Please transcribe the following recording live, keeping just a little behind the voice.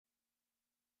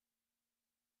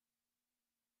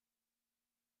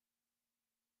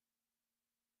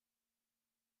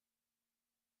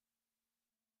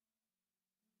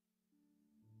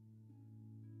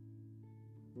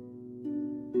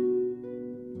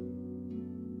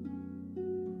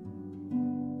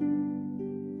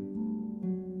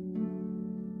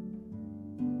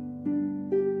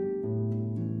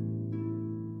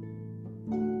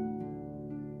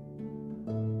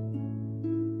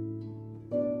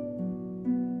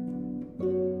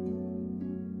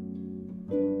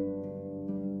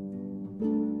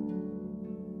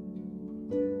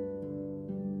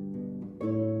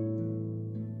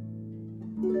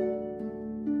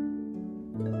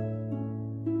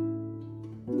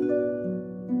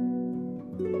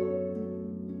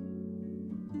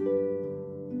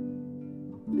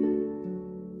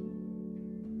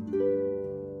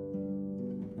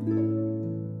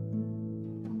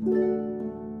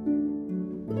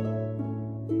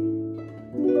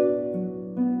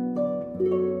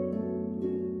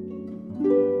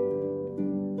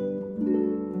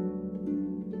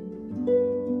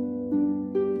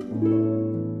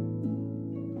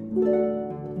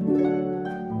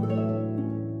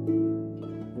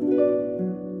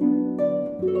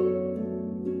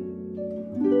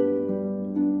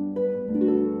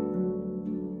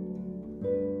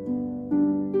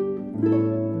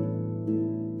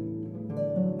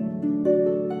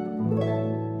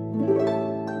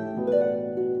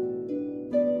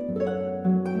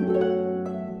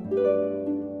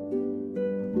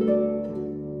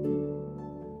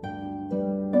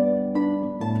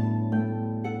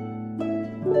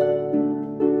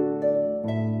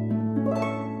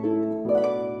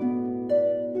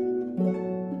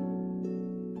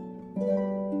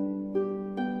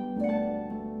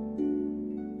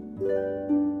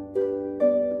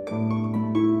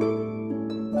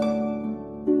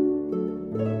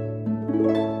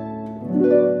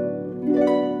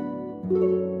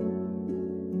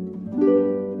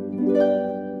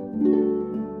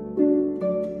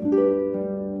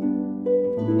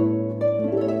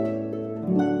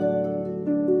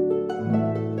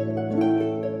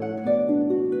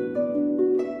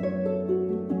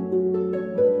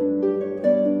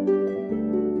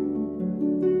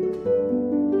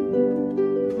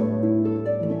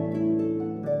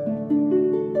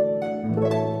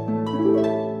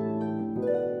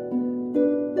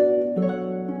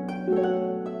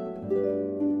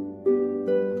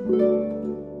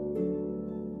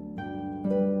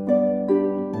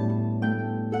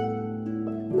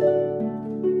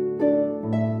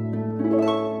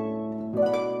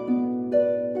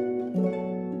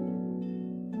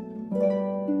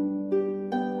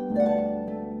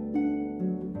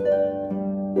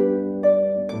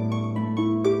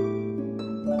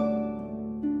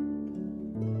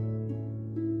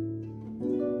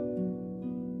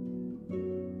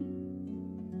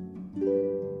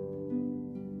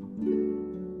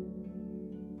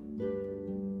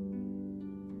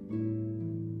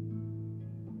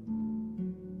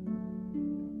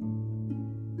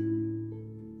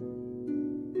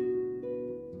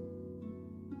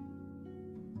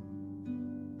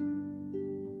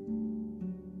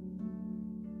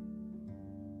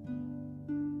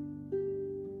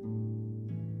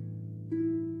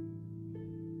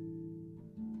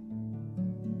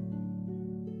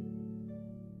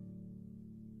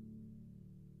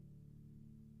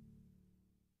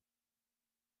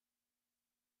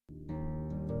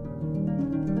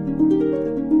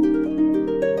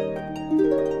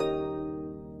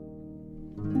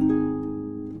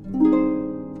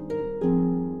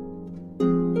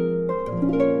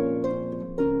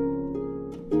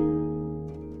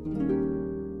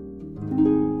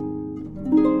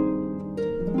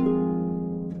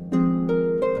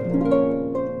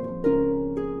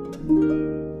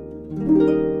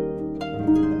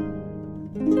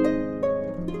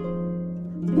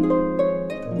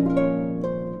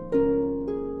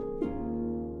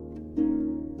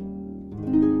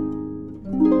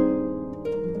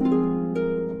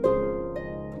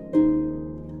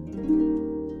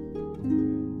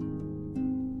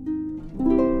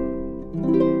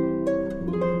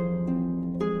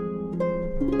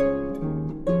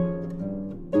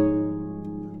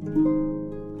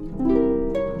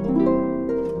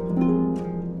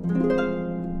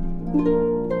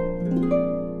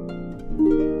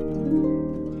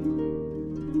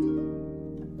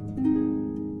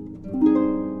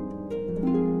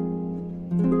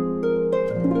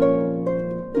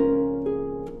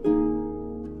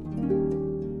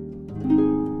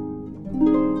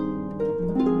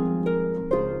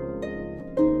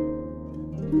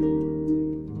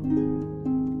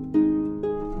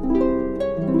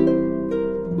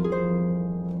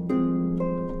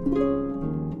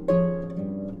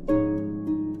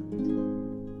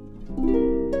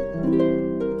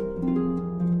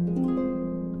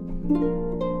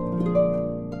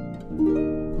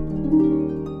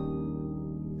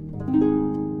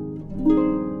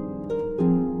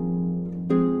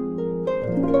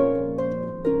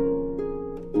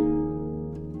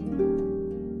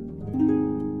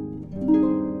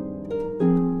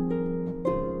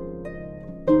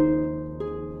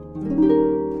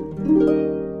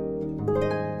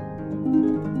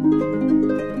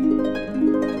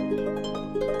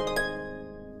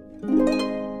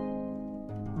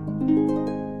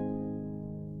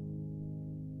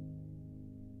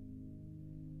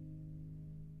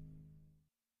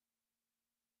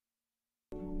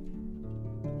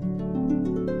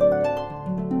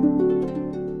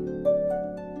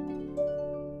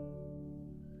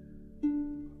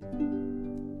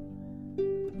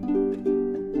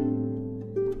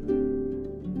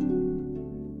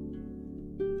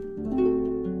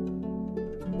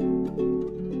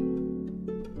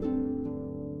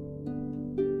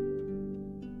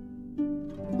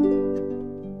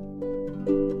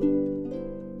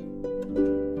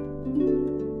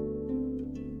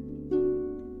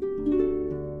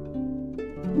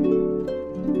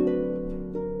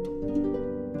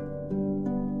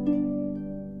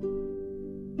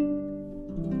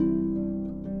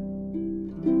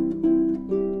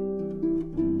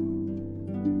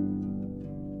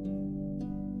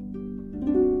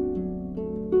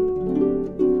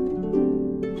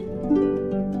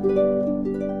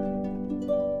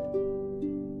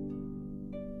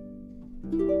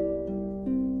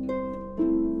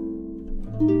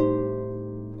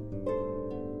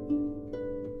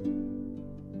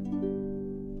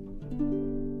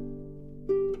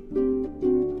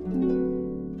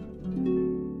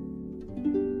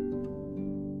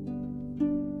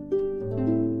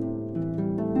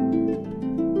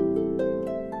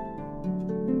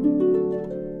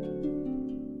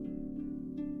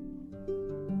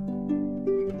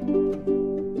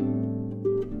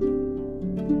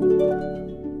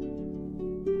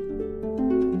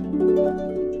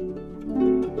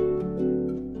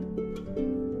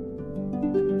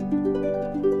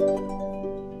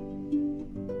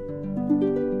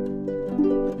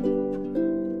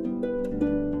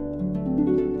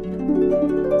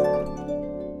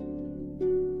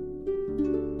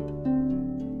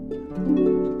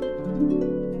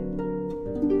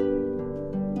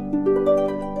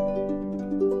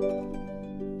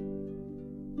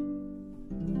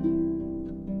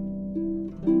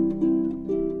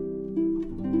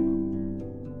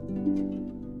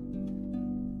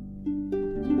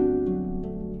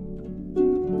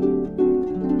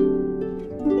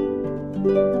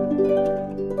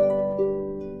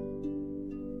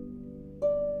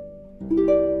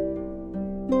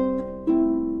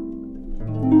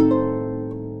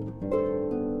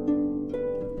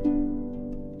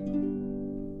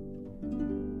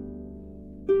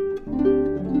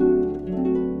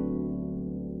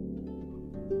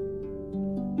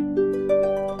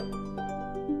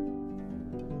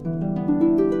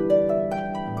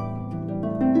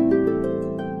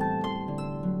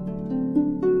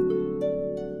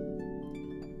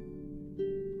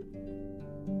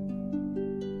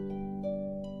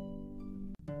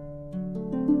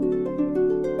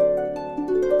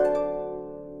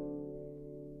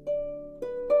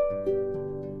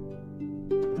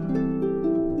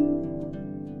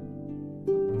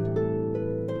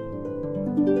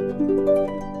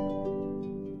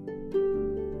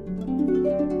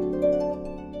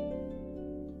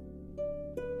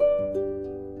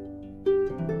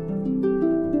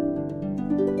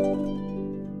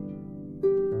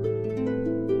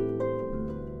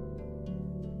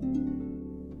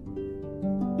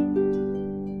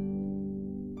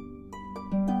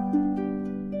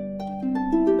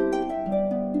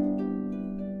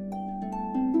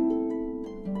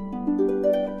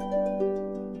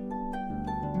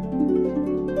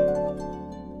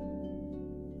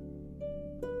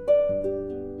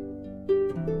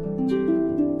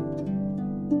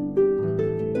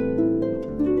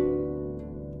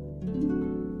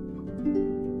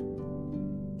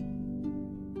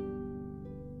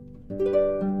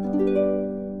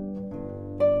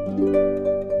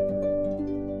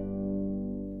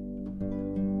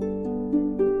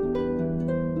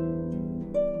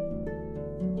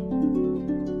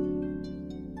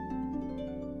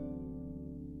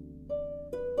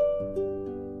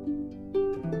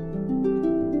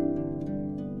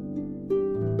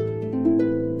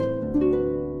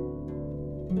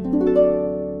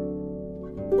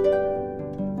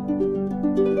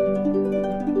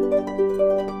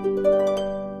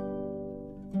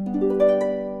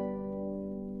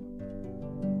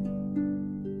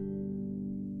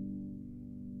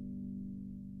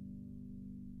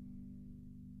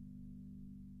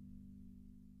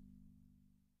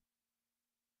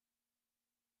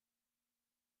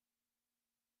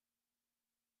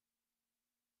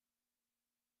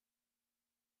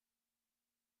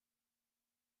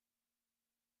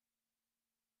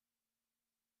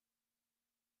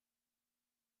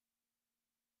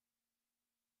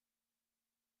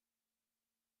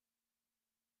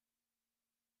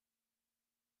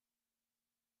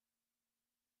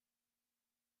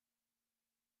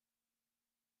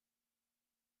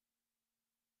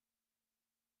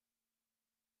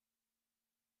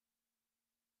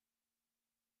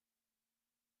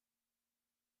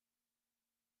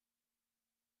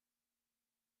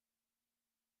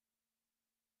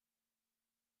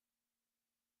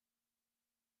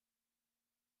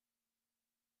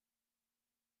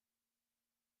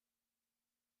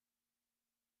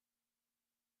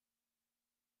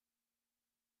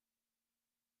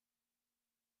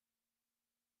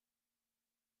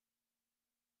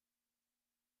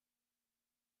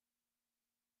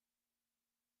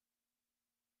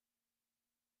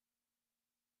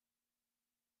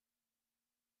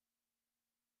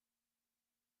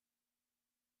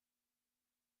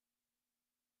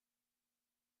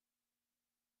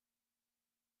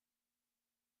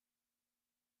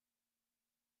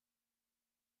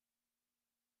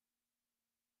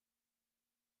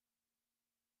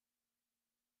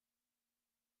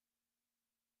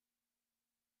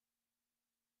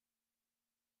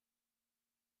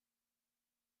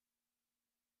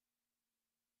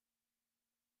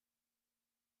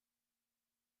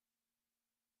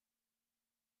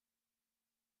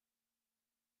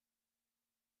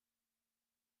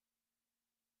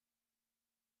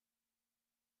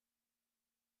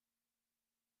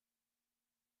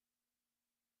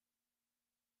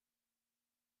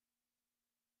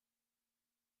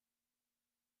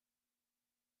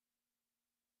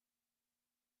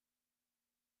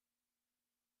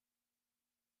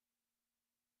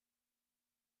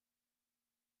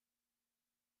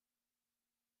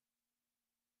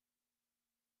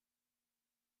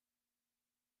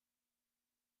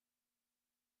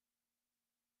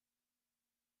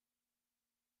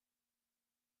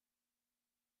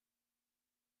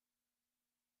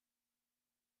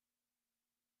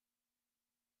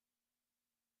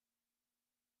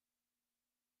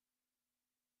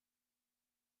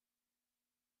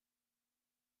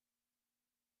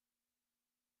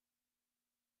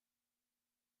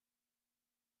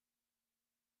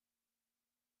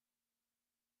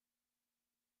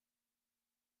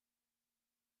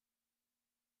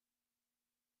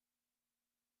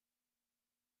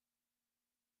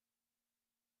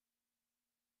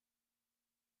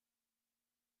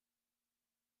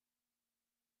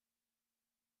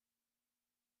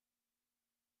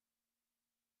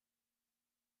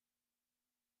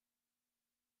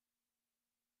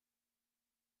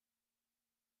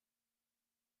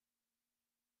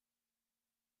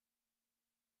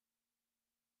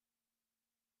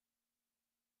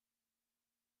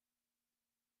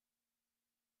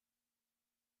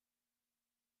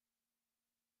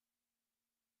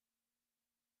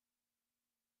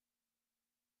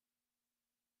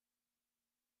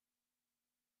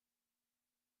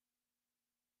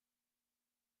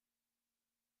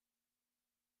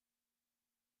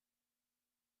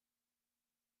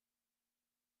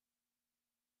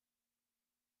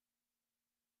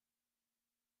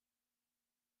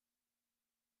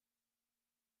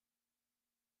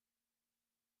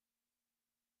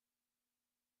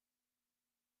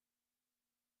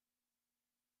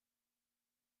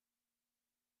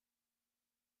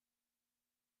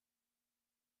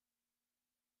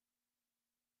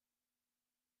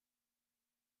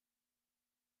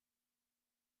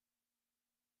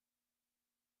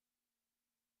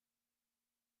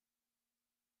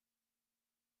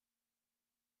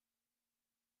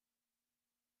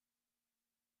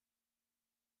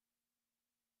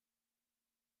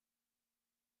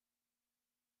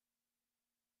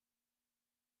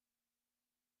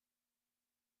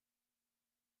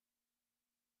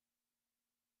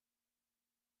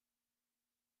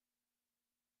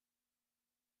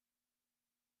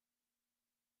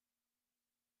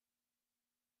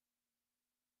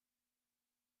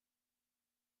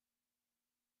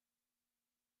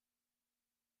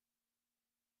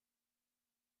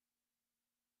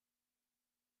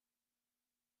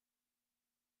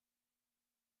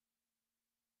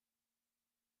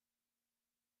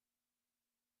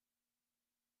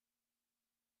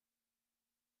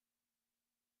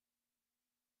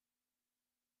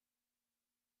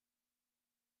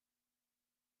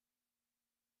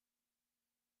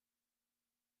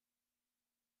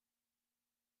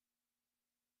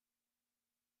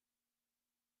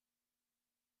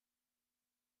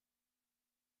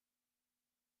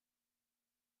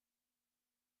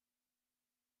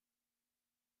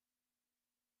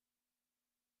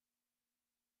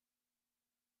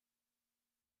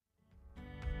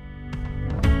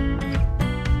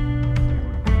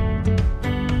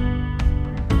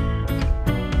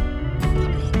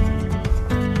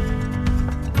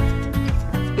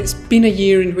been a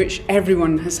year in which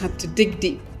everyone has had to dig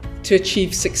deep to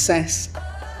achieve success.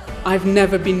 I've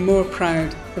never been more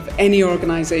proud of any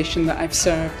organisation that I've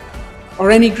served,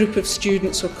 or any group of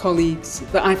students or colleagues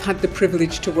that I've had the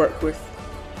privilege to work with.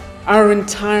 Our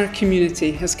entire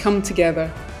community has come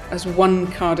together as one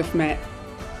Cardiff Met.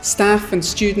 Staff and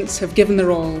students have given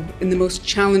their all in the most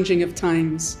challenging of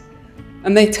times,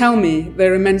 and they tell me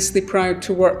they're immensely proud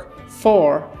to work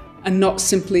for and not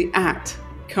simply at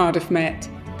Cardiff Met.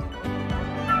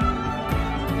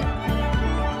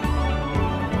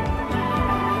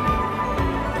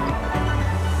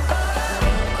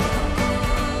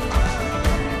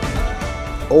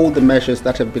 All the measures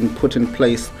that have been put in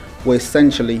place were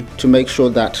essentially to make sure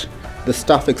that the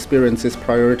staff experience is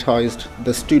prioritised,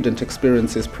 the student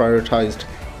experience is prioritised,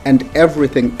 and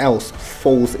everything else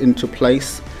falls into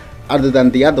place, other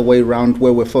than the other way around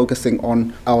where we're focusing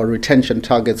on our retention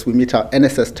targets, we meet our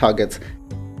NSS targets.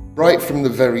 Right from the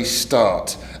very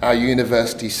start, our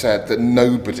university said that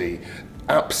nobody,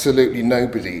 absolutely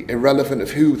nobody, irrelevant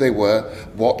of who they were,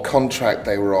 what contract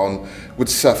they were on, would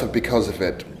suffer because of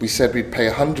it. We said we'd pay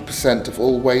 100% of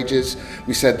all wages.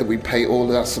 We said that we'd pay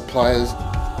all our suppliers.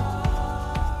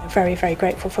 Very, very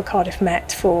grateful for Cardiff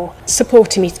Met for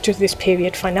supporting me through this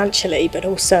period financially, but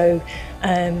also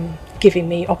giving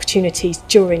me opportunities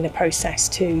during the process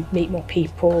to meet more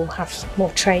people, have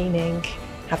more training,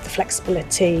 have the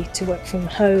flexibility to work from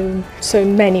home. So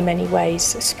in many, many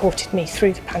ways it supported me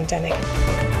through the pandemic.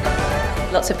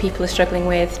 Lots of people are struggling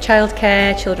with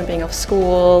childcare, children being off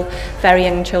school, very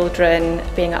young children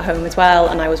being at home as well,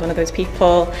 and I was one of those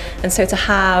people. And so to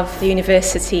have the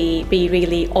university be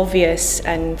really obvious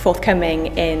and forthcoming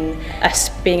in us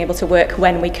being able to work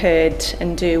when we could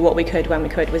and do what we could when we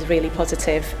could was really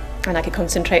positive. And I could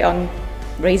concentrate on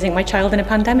raising my child in a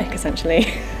pandemic,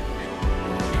 essentially.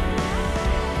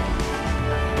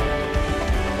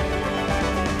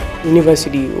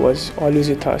 University was always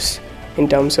with us in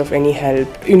terms of any help.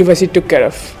 University took care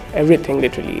of everything,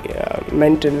 literally,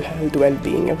 mental health,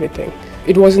 well-being, everything.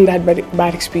 It wasn't that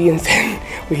bad experience than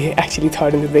we actually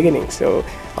thought in the beginning. So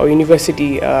our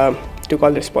university took all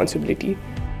the responsibility.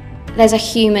 There's a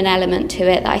human element to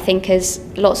it that I think as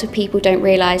lots of people don't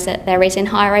realise that there is in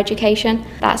higher education.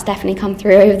 That's definitely come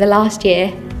through over the last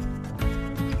year.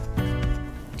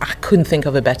 I couldn't think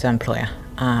of a better employer.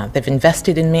 They've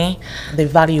invested in me, they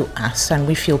value us, and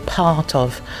we feel part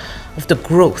of the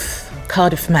growth.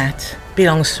 Cardiff Met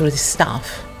belongs to the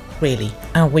staff, really,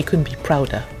 and we couldn't be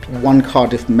prouder. One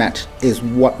Cardiff Met is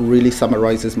what really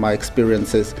summarises my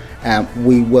experiences.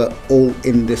 We were all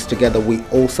in this together, we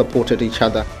all supported each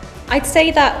other. I'd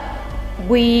say that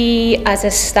we as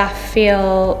a staff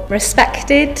feel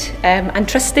respected and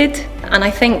trusted, and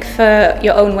I think for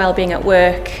your own well-being at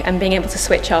work and being able to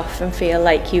switch off and feel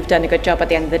like you've done a good job at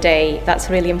the end of the day, that's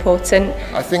really important.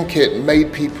 I think it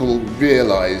made people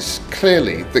realise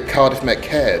clearly that Cardiff Met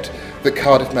cared, that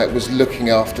Cardiff Met was looking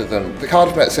after them. The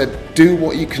Cardiff Met said, do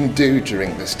what you can do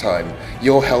during this time.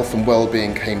 Your health and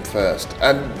well-being came first,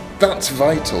 and that's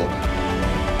vital.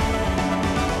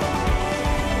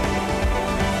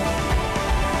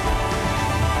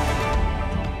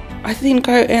 I think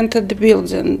I entered the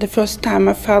building the first time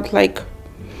I felt like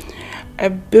a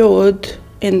bird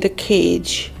in the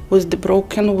cage with the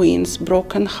broken wings,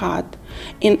 broken heart,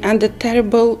 and a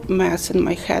terrible mess in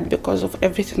my head because of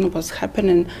everything that was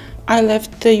happening. I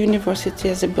left the university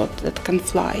as a bird that can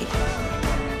fly.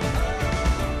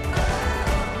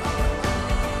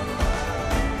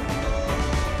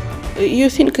 You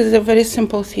think it's a very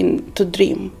simple thing to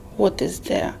dream what is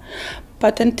there.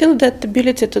 But until that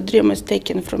ability to dream is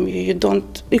taken from you,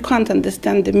 you can't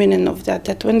understand the meaning of that.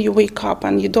 That when you wake up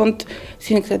and you don't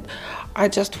think that I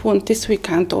just want this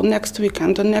weekend or next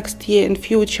weekend or next year in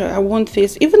future, I want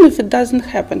this, even if it doesn't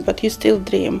happen, but you still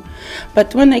dream.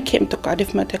 But when I came to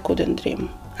Cardiff Met, I couldn't dream.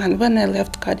 And when I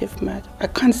left Cardiff Met, I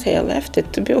can't say I left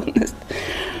it, to be honest.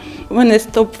 When I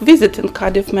stopped visiting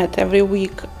Cardiff Met every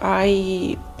week,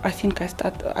 I think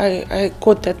I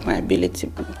got that my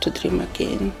ability to dream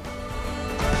again.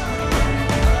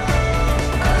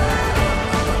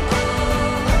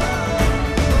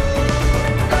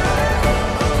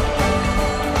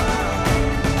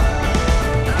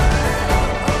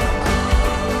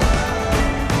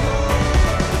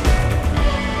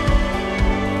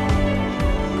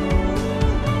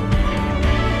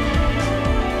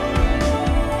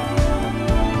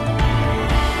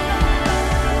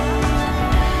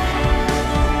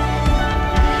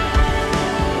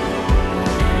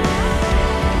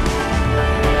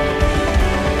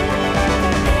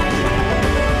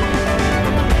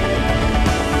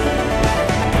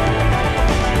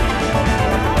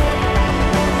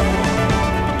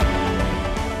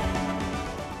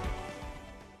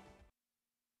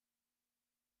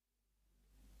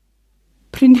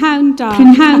 Prynhawn da,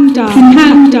 prynhawn da,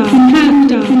 prynhawn da, prynhawn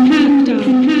da, prynhawn da,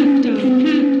 prynhawn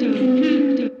da,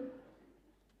 prynhawn da.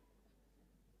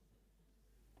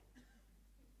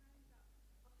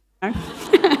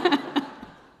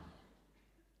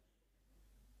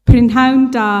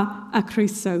 Prynhawn da a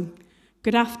croeso.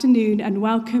 Good afternoon and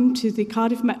welcome to the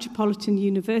Cardiff Metropolitan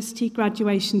University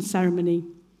graduation ceremony.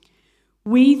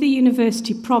 We, the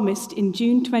university, promised in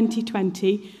June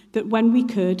 2020 that when we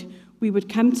could, we would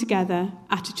come together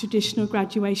at a traditional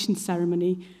graduation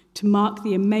ceremony to mark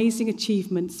the amazing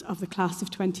achievements of the class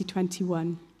of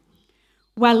 2021.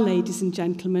 Well, ladies and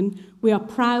gentlemen, we are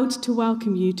proud to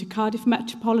welcome you to Cardiff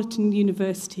Metropolitan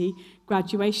University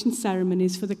graduation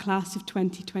ceremonies for the class of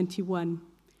 2021.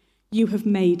 You have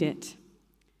made it.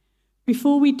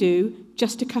 Before we do,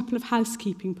 just a couple of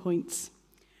housekeeping points.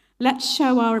 Let's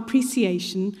show our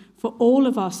appreciation for all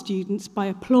of our students by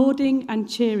applauding and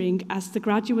cheering as the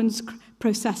graduates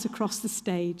process across the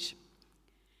stage.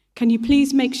 Can you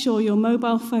please make sure your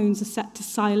mobile phones are set to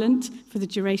silent for the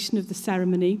duration of the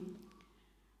ceremony?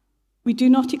 We do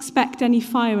not expect any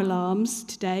fire alarms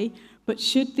today, but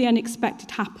should the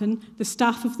unexpected happen, the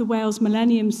staff of the Wales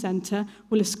Millennium Centre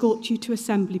will escort you to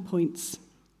assembly points.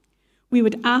 We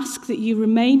would ask that you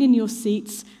remain in your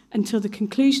seats until the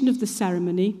conclusion of the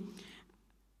ceremony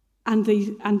and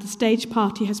the stage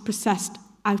party has processed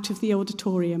out of the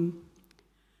auditorium.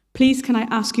 Please can I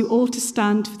ask you all to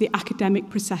stand for the academic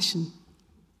procession.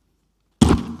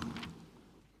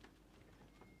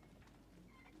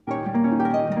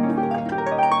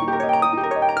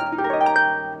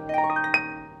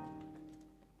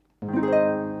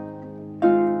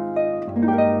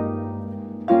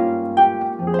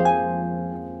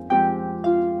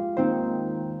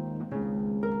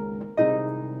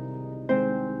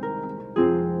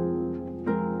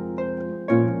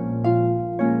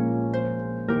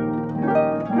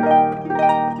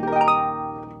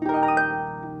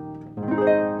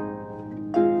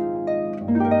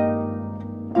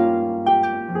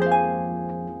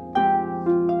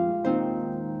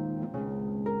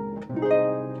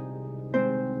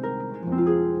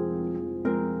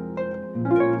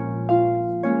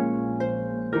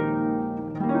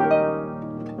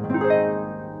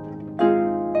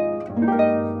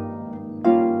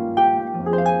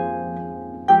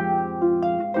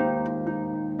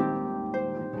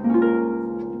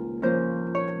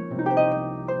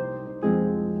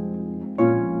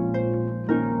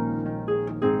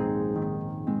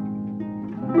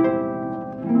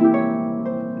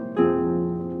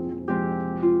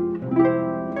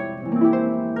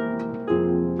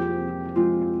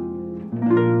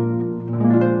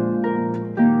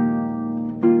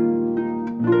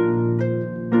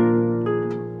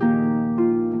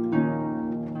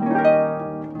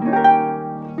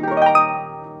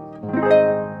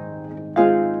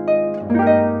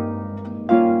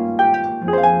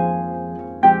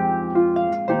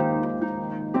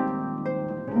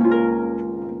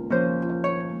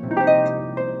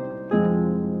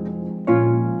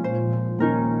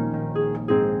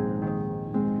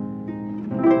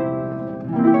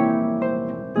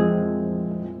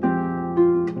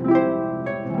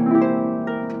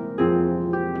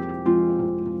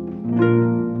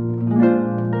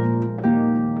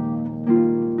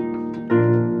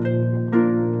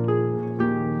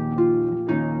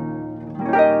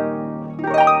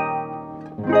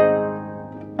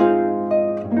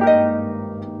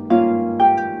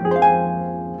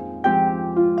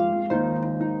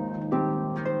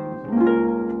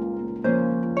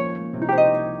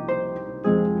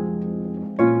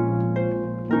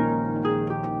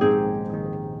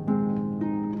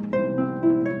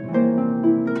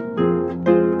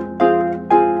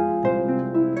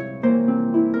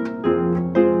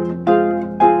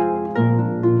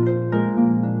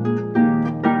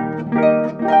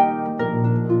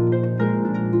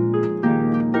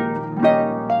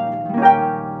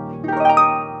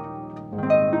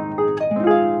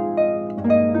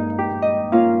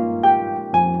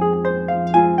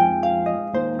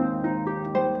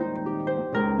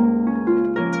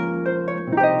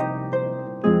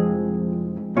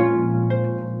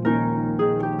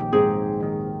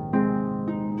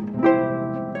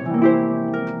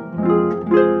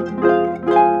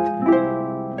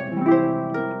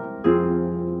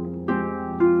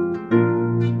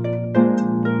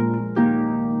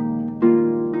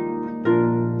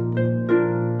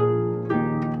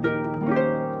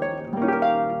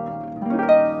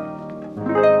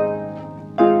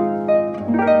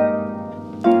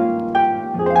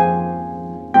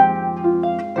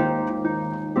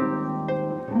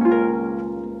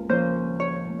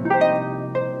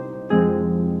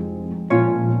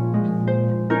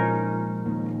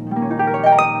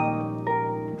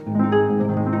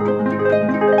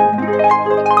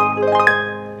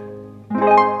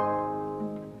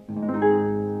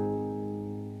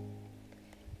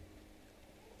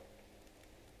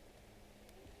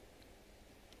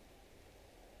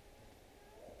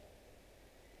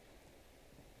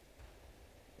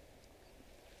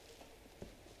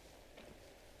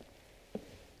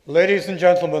 Ladies and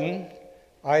gentlemen,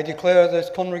 I declare this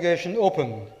congregation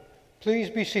open. Please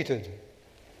be seated.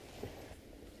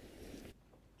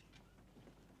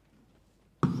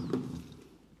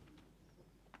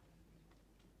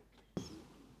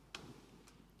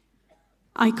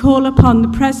 I call upon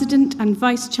the President and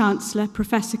Vice-Chancellor,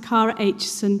 Professor Cara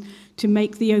Aitchison, to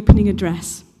make the opening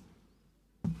address.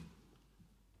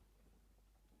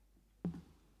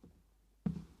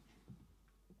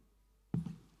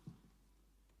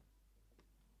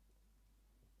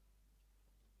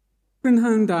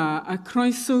 Prynhawn da, a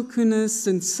croeso cynnes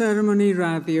yn ceremony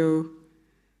radio.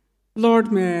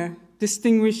 Lord Mayor,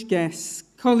 distinguished guests,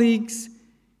 colleagues,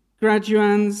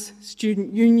 graduands,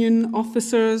 student union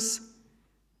officers,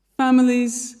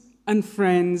 families and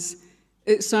friends,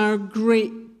 it's our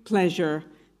great pleasure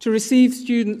to receive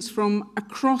students from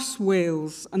across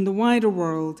Wales and the wider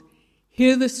world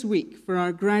here this week for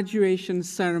our graduation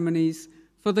ceremonies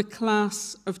for the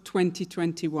class of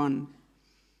 2021.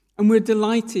 And we're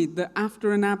delighted that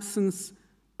after an absence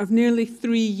of nearly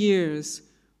 3 years,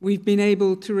 we've been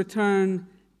able to return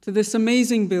to this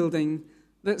amazing building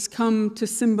that's come to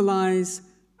symbolize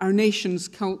our nation's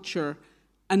culture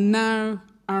and now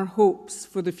our hopes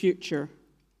for the future.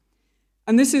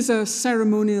 And this is a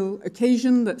ceremonial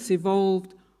occasion that's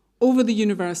evolved over the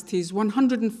university's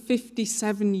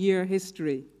 157-year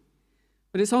history.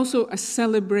 But it's also a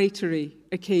celebratory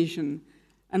occasion.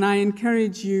 And I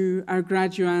encourage you, our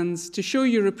graduands, to show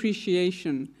your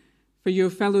appreciation for your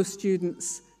fellow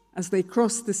students as they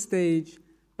cross the stage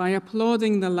by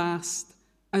applauding the last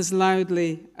as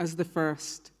loudly as the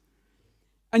first.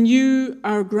 And you,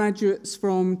 our graduates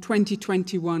from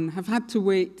 2021, have had to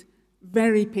wait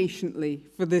very patiently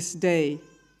for this day.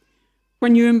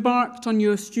 When you embarked on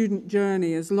your student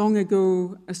journey as long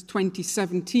ago as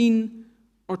 2017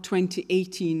 or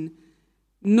 2018,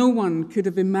 no one could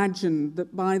have imagined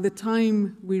that by the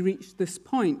time we reached this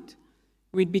point,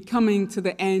 we'd be coming to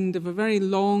the end of a very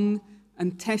long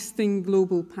and testing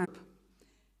global pandemic.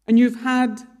 And you've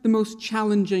had the most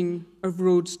challenging of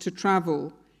roads to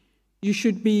travel. You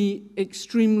should be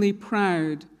extremely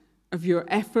proud of your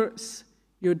efforts,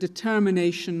 your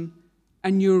determination,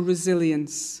 and your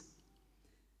resilience.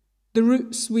 The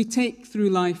routes we take through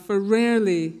life are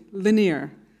rarely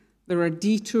linear. There are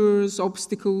detours,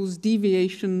 obstacles,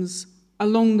 deviations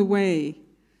along the way.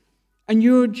 And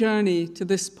your journey to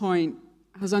this point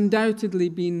has undoubtedly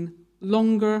been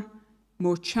longer,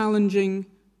 more challenging,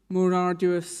 more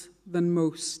arduous than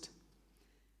most.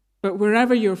 But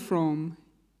wherever you're from,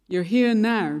 you're here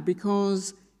now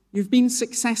because you've been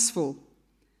successful.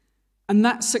 And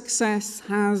that success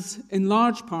has, in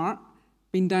large part,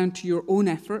 been down to your own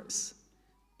efforts,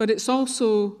 but it's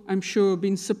also, I'm sure,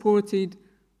 been supported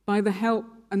by the help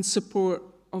and support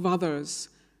of others,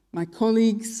 my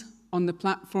colleagues on the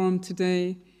platform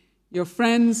today, your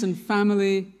friends and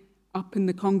family up in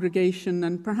the congregation,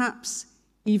 and perhaps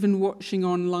even watching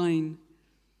online.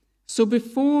 So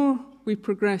before we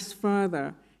progress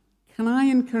further, can I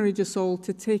encourage us all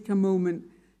to take a moment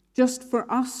just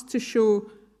for us to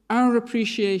show our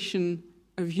appreciation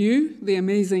of you, the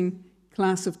amazing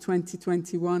class of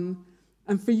 2021,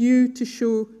 and for you to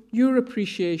show your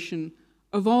appreciation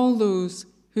of all those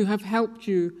who have helped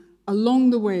you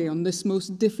along the way on this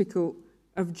most difficult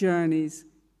of journeys.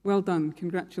 Well done,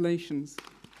 congratulations.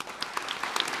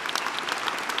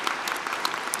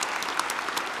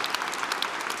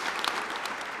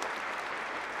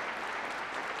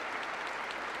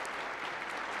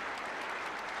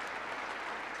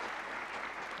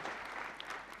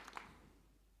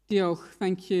 Diolch,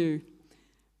 thank you.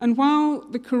 And while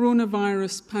the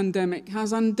coronavirus pandemic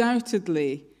has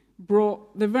undoubtedly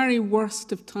brought the very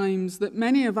worst of times that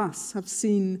many of us have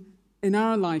seen in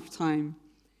our lifetime,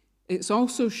 it's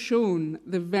also shown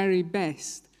the very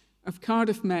best of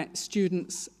Cardiff Met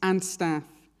students and staff.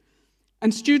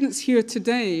 And students here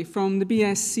today from the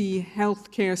BSc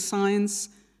Healthcare Science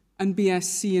and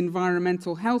BSc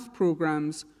Environmental Health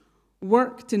programs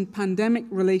worked in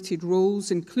pandemic-related roles,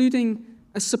 including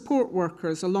as support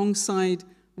workers alongside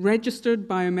registered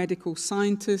biomedical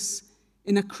scientists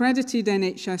in accredited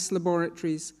NHS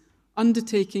laboratories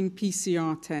undertaking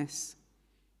PCR tests.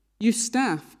 You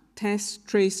staffed test,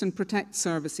 trace and protect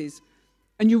services,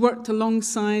 and you worked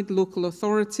alongside local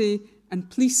authority and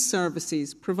police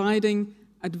services, providing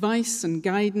advice and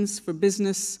guidance for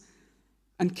business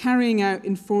and carrying out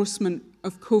enforcement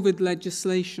of COVID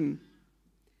legislation.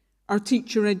 Our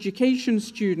teacher education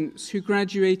students who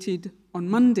graduated on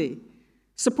Monday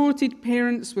supported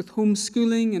parents with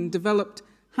homeschooling and developed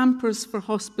hampers for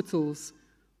hospitals,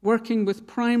 working with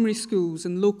primary schools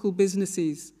and local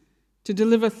businesses to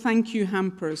deliver thank you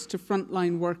hampers to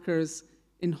frontline workers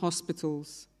in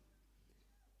hospitals.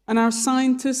 And our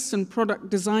scientists and product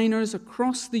designers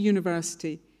across the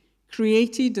university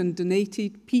created and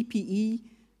donated PPE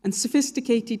and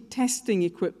sophisticated testing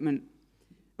equipment.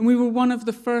 And we were one of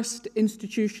the first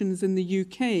institutions in the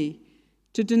UK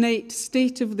to donate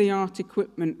state-of-the-art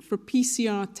equipment for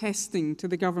PCR testing to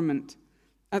the government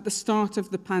at the start of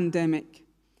the pandemic.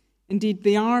 Indeed,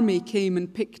 the army came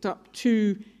and picked up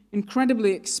 2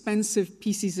 incredibly expensive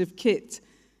pieces of kit,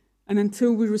 and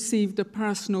until we received a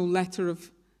personal letter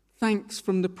of thanks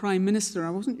from the Prime Minister, I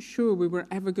wasn't sure we were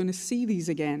ever going to see these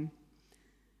again.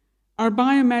 Our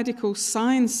biomedical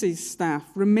sciences staff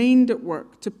remained at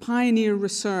work to pioneer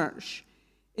research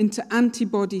into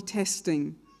antibody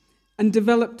testing and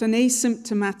developed an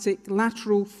asymptomatic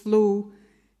lateral flow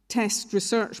test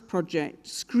research project,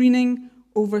 screening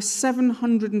over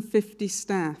 750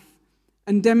 staff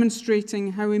and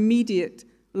demonstrating how immediate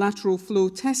lateral flow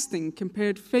testing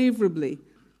compared favourably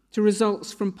to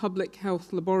results from public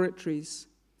health laboratories.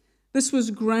 This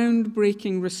was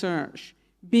groundbreaking research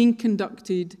being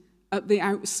conducted at the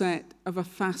outset of a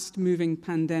fast-moving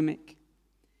pandemic.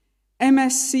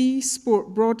 MSc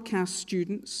Sport Broadcast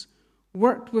students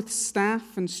worked with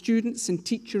staff and students in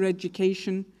teacher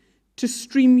education to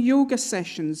stream yoga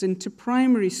sessions into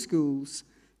primary schools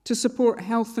to support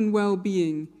health and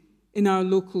well-being in our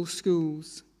local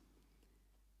schools.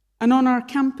 And on our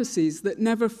campuses that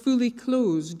never fully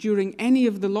closed during any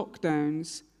of the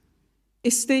lockdowns,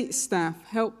 estate staff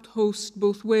helped host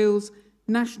both Wales'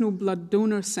 National Blood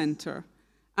Donor Centre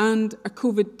and a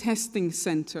COVID testing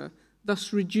centre,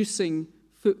 thus reducing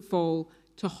footfall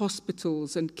to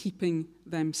hospitals and keeping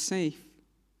them safe.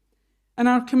 And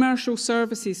our commercial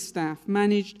services staff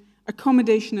managed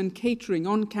accommodation and catering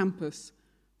on campus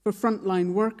for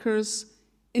frontline workers,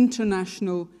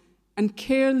 international and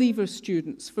care leaver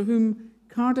students for whom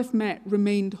Cardiff Met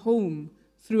remained home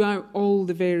throughout all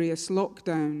the various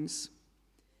lockdowns.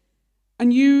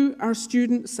 And you, our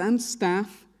students and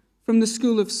staff from the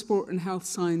School of Sport and Health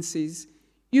Sciences,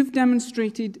 you've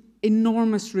demonstrated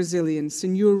enormous resilience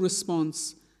in your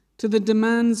response to the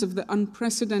demands of the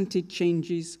unprecedented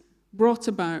changes brought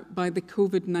about by the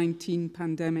COVID-19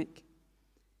 pandemic.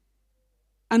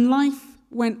 And life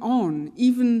went on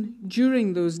even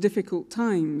during those difficult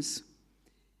times.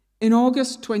 In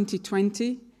August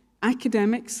 2020,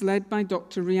 academics led by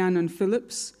Dr. Rhiannon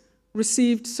Phillips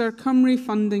received Sir Cymru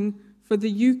funding for the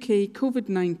UK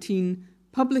COVID-19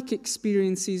 Public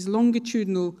Experiences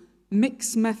Longitudinal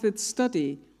Mixed Method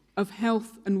Study of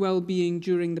Health and Wellbeing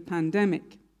during the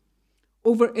pandemic.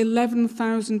 Over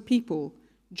 11,000 people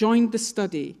joined the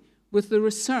study, with the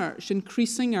research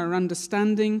increasing our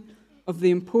understanding of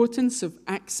the importance of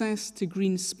access to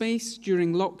green space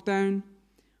during lockdown,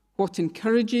 what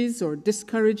encourages or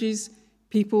discourages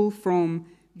people from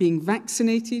being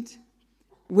vaccinated,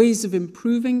 ways of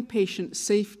improving patient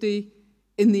safety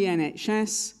in the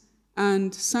NHS,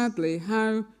 and sadly,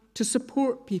 how to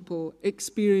support people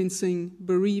experiencing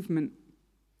bereavement.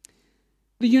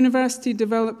 The university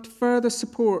developed further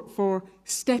support for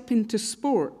Step Into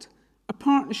Sport, a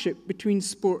partnership between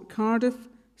Sport Cardiff,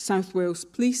 South Wales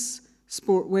Police,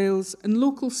 Sport Wales and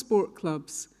local sport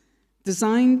clubs,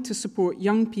 designed to support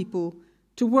young people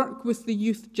to work with the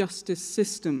youth justice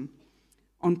system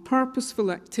on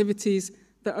purposeful activities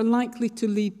that are likely to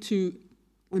lead to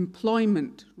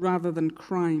employment rather than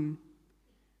crime.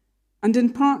 And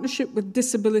in partnership with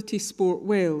Disability Sport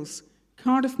Wales,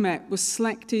 Cardiff Met was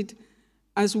selected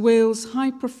as Wales'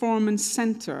 High Performance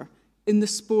Centre in the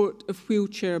sport of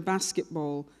wheelchair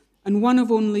basketball and one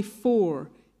of only 4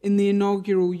 in the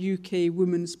inaugural UK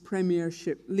Women's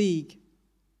Premiership League.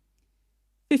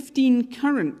 15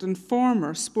 current and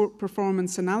former sport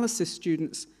performance analysis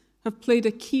students have played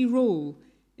a key role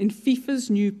in FIFA's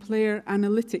new player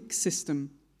analytics system,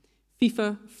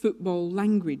 FIFA Football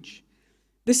Language.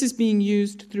 This is being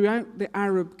used throughout the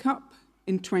Arab Cup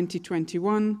in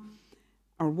 2021,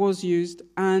 or was used,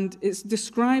 and it's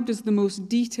described as the most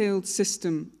detailed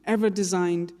system ever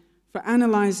designed for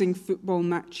analysing football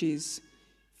matches.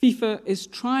 FIFA is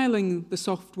trialling the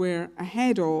software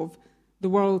ahead of the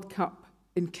World Cup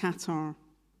in Qatar.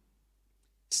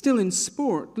 Still in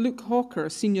sport, Luke Hawker,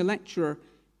 senior lecturer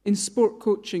in sport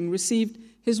coaching, received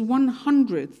his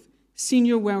 100th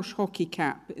senior Welsh hockey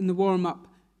cap in the warm-up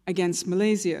against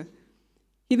Malaysia.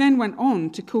 He then went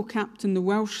on to co-captain the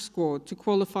Welsh squad to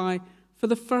qualify for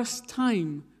the first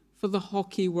time for the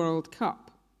Hockey World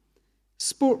Cup.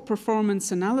 Sport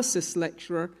performance analysis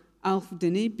lecturer Alf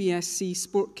Dinney, BSc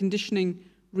Sport Conditioning,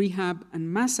 Rehab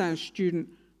and Massage student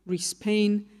Rhys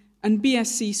Payne, and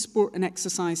BSc Sport and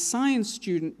Exercise Science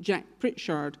student Jack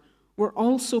Pritchard were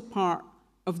also part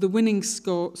of the winning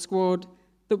squad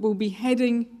that will be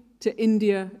heading to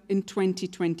India in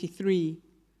 2023.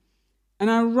 And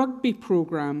our rugby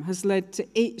programme has led to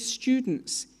 8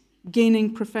 students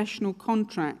gaining professional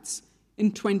contracts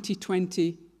in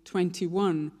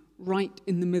 2020-21, right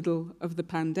in the middle of the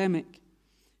pandemic.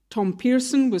 Tom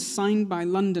Pearson was signed by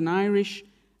London Irish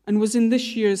and was in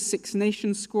this year's Six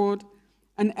Nations squad,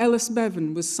 and Ellis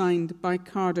Bevan was signed by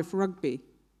Cardiff Rugby.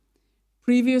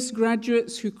 Previous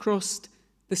graduates who crossed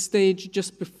the stage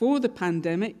just before the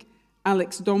pandemic,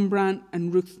 Alex Dombrandt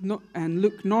and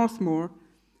Luke Northmore,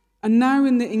 are now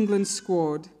in the England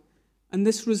squad, and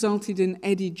this resulted in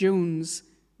Eddie Jones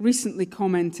recently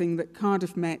commenting that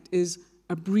Cardiff Met is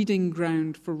a breeding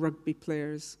ground for rugby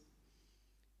players.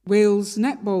 Wales'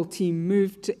 netball team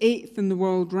moved to 8th in the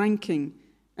world ranking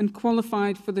and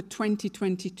qualified for the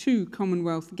 2022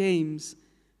 Commonwealth Games,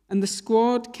 and the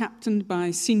squad, captained by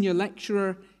senior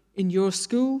lecturer in your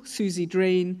school, Susie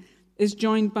Drain, is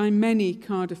joined by many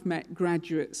Cardiff Met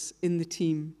graduates in the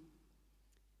team.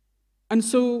 And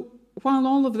so, while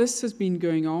all of this has been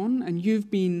going on, and you've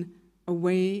been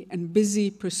away and busy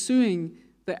pursuing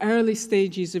the early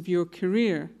stages of your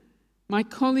career, my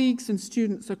colleagues and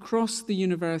students across the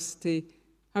university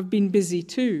have been busy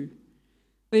too.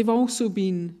 They've also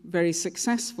been very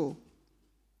successful.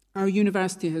 Our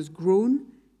university has grown,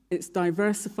 it's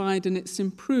diversified, and it's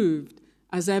improved,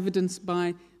 as evidenced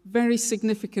by very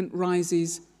significant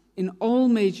rises in all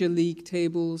major league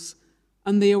tables,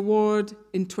 and the award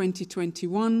in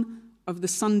 2021 of the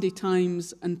Sunday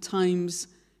Times and Times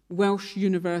Welsh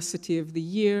University of the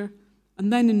Year,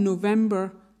 and then in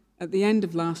November, at the end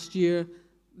of last year,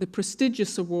 the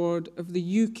prestigious award of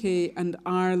the UK and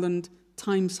Ireland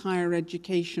Times Higher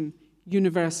Education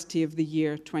University of the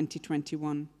Year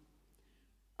 2021.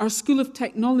 Our School of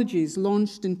Technologies,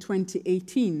 launched in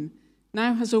 2018,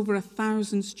 now has over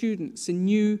 1,000 students in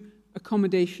new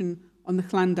accommodation on the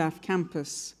Llandaff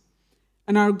campus.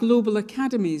 And our Global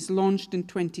Academies, launched in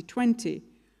 2020,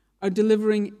 are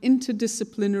delivering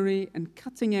interdisciplinary and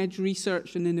cutting-edge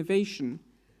research and innovation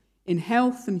in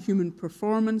health and human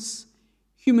performance,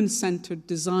 human-centered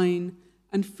design,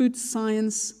 and food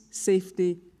science,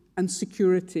 safety, and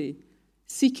security,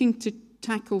 seeking to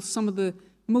tackle some of the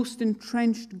most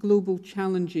entrenched global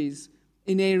challenges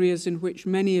in areas in which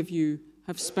many of you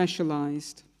have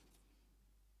specialised.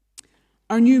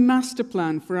 Our new master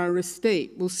plan for our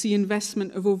estate will see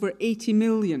investment of over 80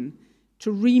 million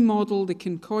to remodel the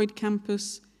Kincoid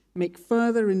campus, make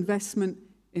further investment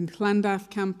in Llandaff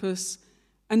campus,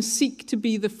 and seek to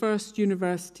be the first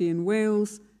university in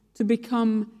Wales to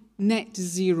become net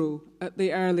zero at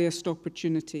the earliest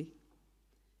opportunity.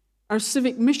 Our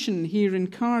civic mission here in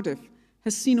Cardiff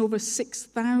has seen over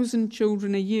 6,000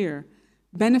 children a year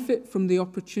benefit from the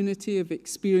opportunity of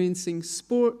experiencing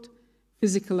sport,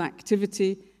 physical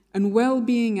activity, and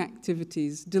well-being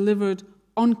activities delivered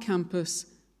on campus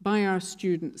by our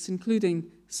students, including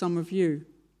some of you.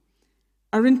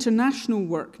 Our international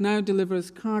work now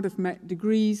delivers Cardiff Met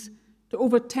degrees to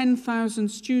over 10,000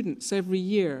 students every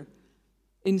year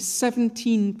in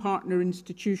 17 partner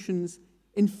institutions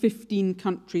in 15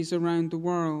 countries around the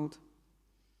world.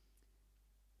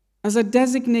 As a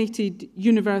designated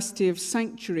University of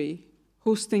Sanctuary,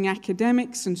 hosting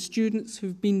academics and students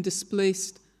who've been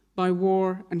displaced by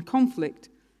war and conflict,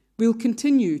 we'll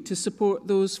continue to support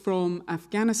those from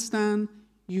Afghanistan,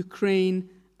 Ukraine,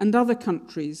 and other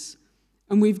countries.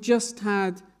 And we've just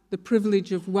had the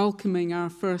privilege of welcoming our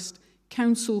first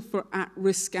Council for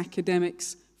At-Risk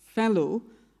Academics Fellow,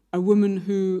 a woman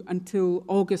who, until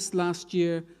August last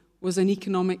year, was an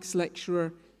economics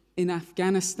lecturer in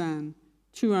Afghanistan,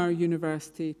 to our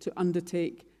university to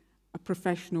undertake a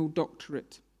professional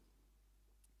doctorate.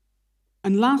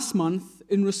 And last month,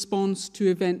 in response to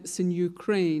events in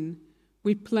Ukraine,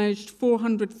 we pledged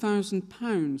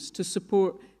 £400,000 to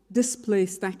support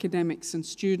displaced academics and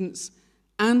students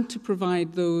and to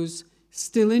provide those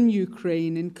still in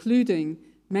Ukraine, including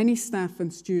many staff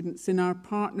and students in our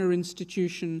partner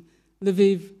institution,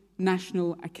 Lviv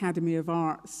National Academy of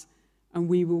Arts. And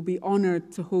we will be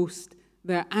honoured to host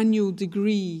their annual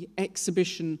degree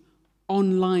exhibition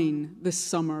online this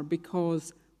summer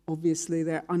because obviously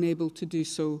they're unable to do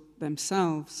so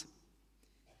themselves.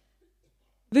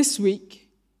 This week,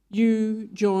 you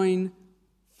join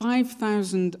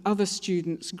 5,000 other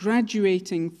students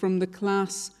graduating from the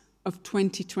class of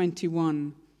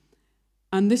 2021.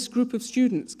 And this group of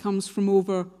students comes from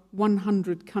over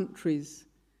 100 countries.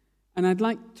 And I'd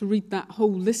like to read that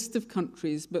whole list of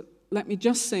countries, but let me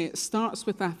just say it starts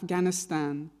with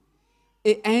Afghanistan.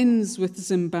 It ends with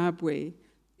Zimbabwe.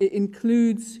 It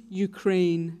includes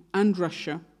Ukraine and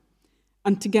Russia.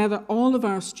 And together, all of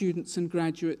our students and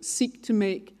graduates seek to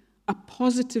make a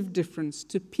positive difference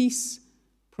to peace,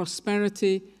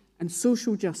 prosperity, and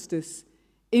social justice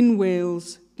in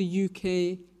Wales, the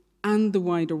UK, and the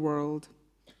wider world.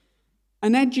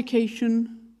 And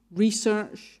education,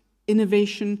 research,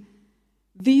 innovation,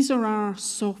 these are our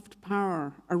soft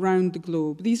power around the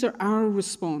globe. These are our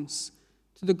response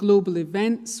to the global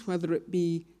events, whether it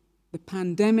be the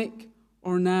pandemic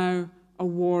or now a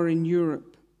war in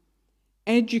Europe.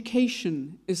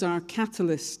 Education is our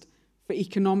catalyst for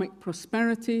economic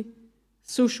prosperity,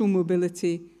 social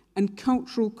mobility, and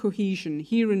cultural cohesion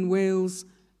here in Wales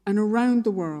and around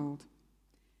the world.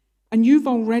 And you've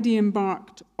already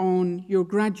embarked on your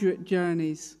graduate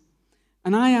journeys,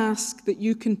 and I ask that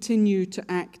you continue to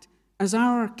act as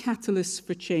our catalyst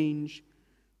for change,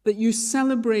 that you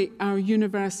celebrate our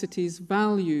university's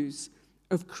values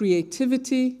of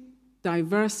creativity,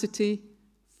 diversity,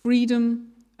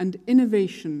 freedom, and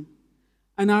innovation,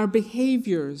 and our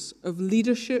behaviours of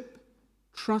leadership,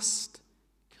 trust,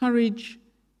 courage,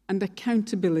 and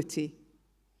accountability.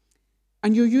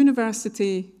 And your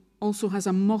university also has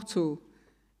a motto,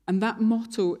 and that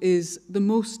motto is, the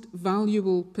most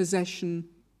valuable possession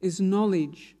is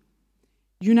knowledge.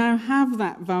 You now have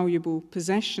that valuable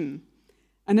possession,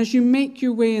 and as you make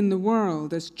your way in the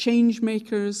world as change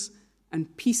makers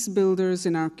and peace builders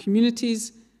in our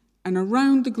communities and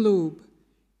around the globe,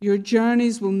 your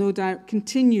journeys will no doubt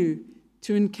continue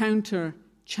to encounter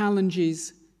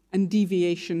challenges and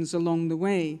deviations along the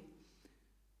way.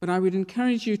 But I would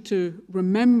encourage you to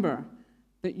remember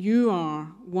that you are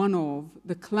one of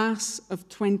the class of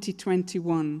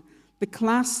 2021, the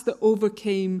class that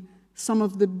overcame some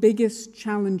of the biggest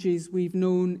challenges we've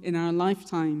known in our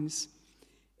lifetimes,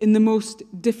 in the most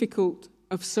difficult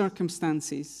of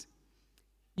circumstances.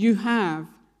 You have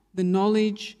the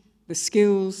knowledge, the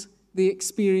skills, the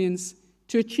experience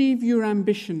to achieve your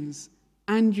ambitions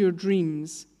and your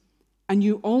dreams, and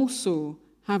you also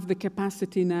have the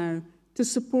capacity now to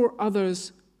support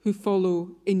others who follow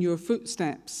in your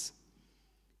footsteps.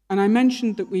 And I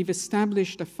mentioned that we've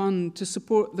established a fund to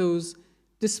support those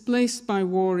displaced by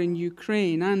war in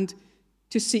Ukraine and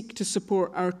to seek to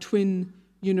support our twin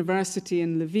university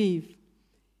in Lviv.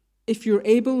 If you're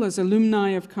able, as alumni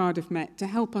of Cardiff Met, to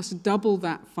help us double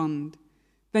that fund,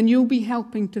 then you'll be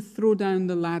helping to throw down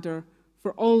the ladder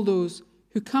for all those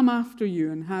who come after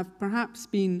you and have perhaps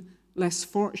been less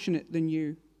fortunate than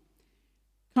you.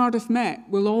 Cardiff Met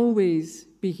will always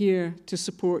be here to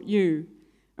support you,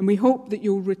 and we hope that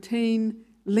you'll retain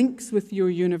links with your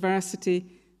university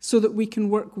so that we can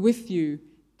work with you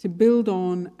to build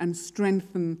on and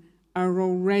strengthen our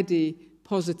already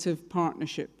positive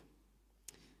partnership.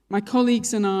 My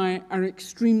colleagues and I are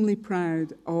extremely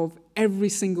proud of every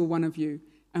single one of you,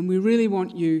 and we really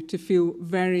want you to feel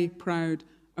very proud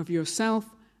of yourself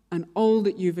and all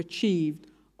that you've achieved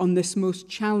on this most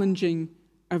challenging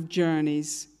of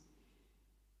journeys.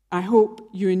 I hope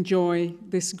you enjoy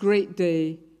this great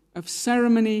day of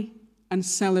ceremony and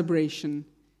celebration.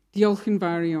 Diolch yn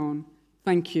fawr iawn.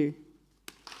 Thank you.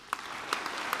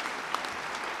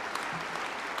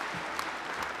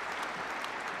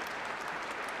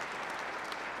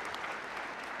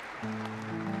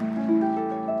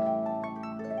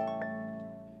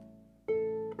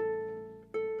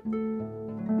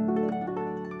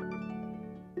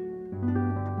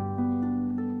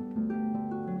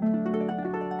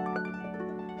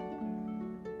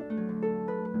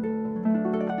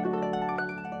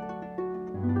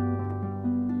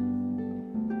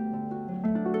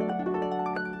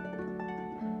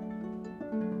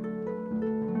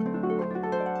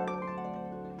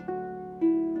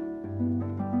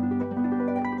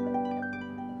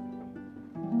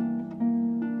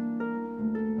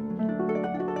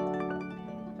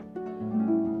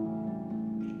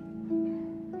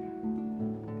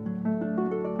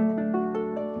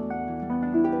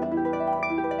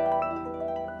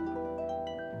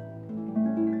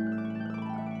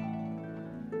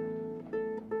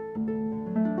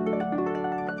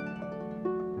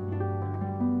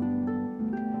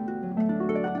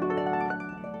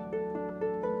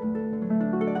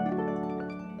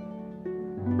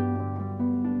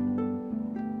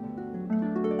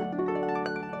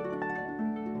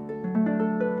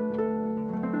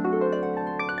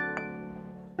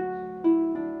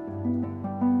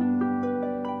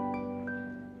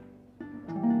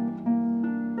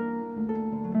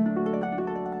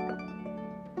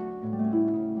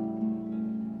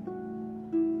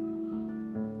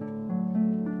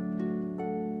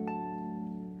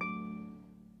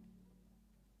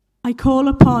 I call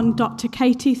upon Dr.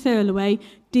 Katie Thirlaway,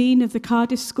 Dean of the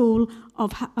Cardiff School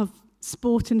of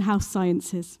Sport and Health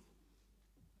Sciences.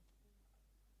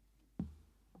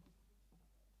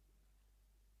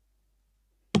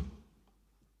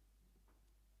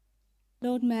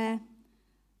 Lord Mayor,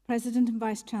 President and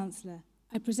Vice-Chancellor,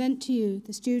 I present to you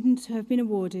the students who have been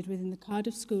awarded within the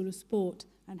Cardiff School of Sport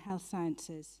and Health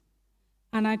Sciences.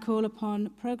 And I call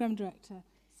upon Programme Director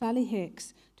Sally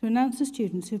Hicks to announce the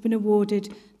students who have been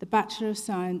awarded the Bachelor of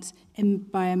Science in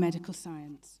Biomedical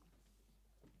Science.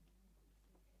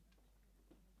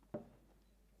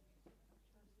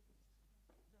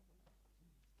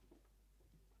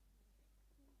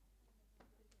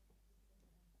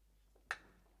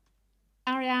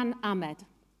 Ariane Ahmed.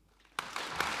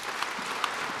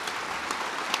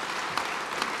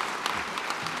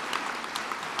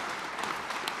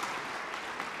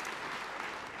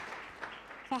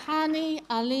 Fahani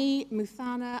Ali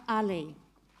Muthana Ali.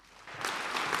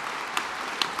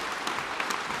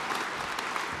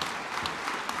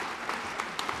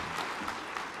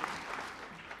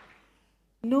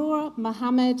 Noor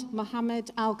Mohammed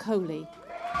Al-Kholi.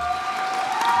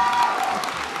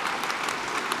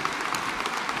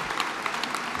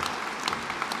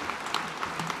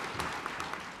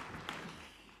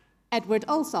 Edward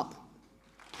Alsop.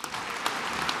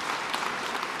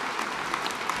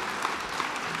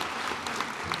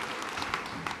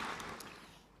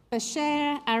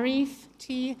 Bashir Arif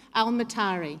T.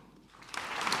 Al-Matari.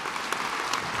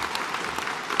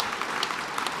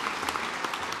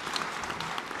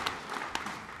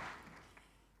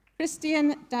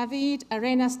 Christian David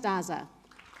Arenas Daza.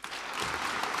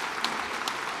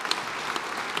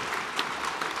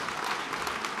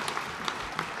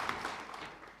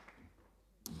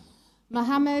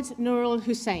 Mohammed Nurul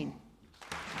Hussain.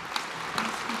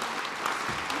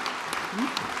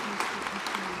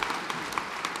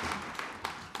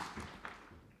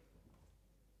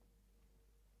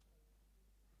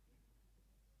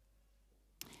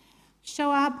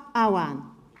 Shoab Awan.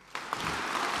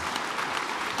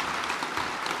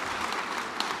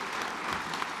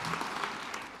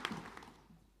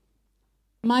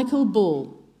 Michael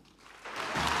Ball.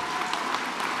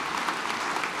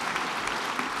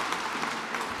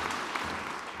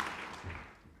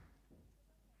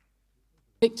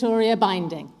 Victoria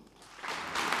Binding.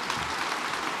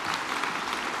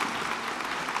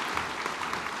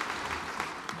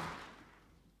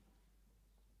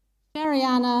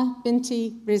 Shariana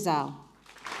Binti Rizal.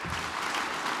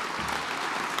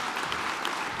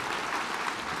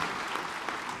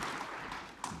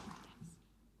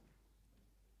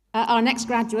 Our next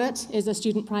graduate is a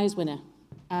student prize winner,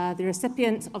 the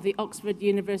recipient of the Oxford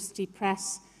University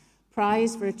Press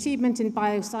Prize for Achievement in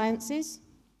Biosciences,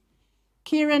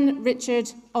 Kieran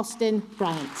Richard Austin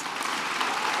Bryant.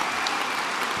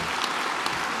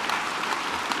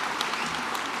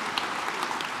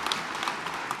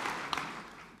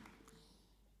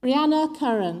 Brianna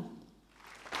Curran.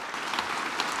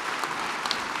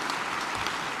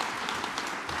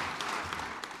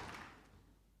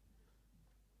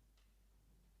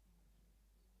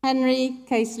 Henry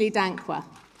Casely Dankwa.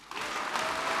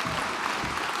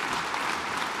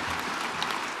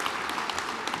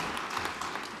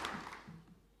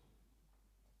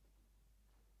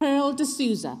 Pearl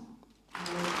D'Souza.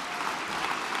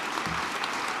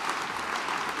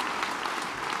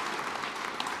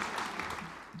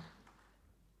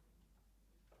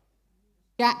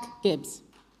 Jack Gibbs.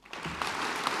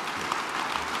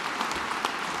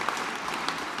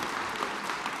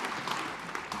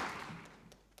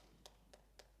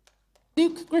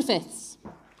 Luke Griffiths.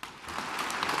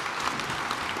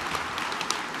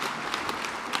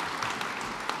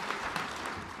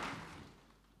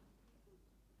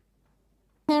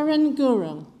 Karen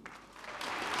Gurung.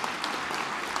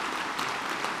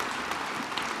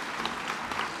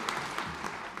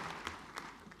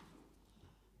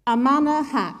 Amana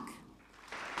Hack.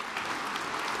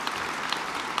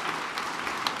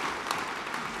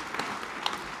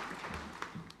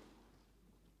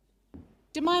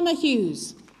 Jemima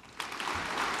Hughes.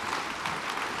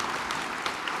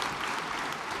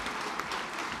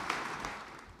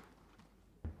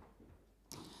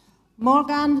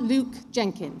 Morgan Luke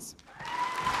Jenkins.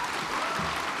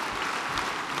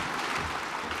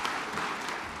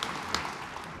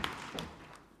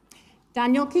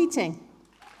 Daniel Keating.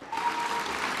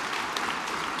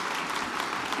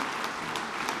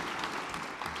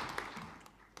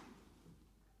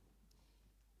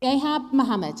 Ahab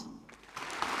Mohammed.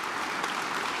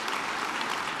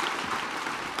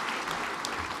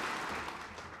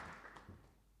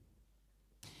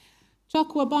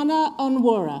 Chukwabana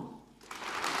Onwora.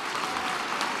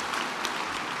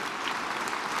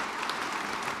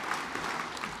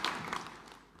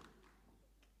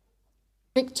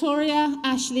 Victoria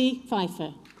Ashley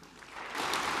Pfeiffer.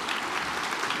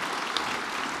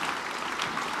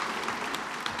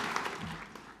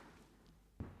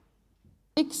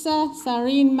 Iksa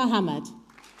Sareen Mohammed.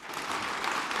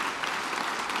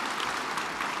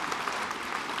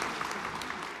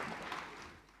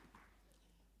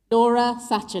 Laura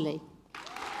Satcherley.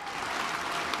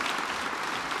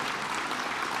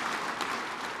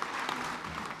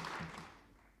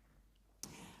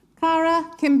 Cara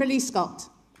Kimberly Scott.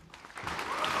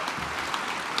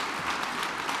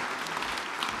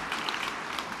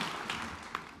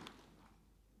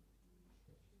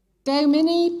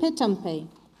 Domini Pitumpi.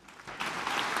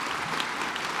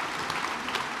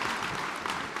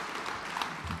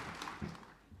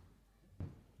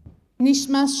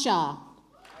 Nishma Shah.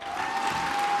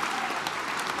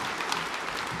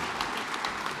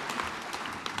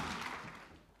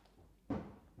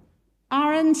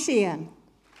 Aaron Sheehan.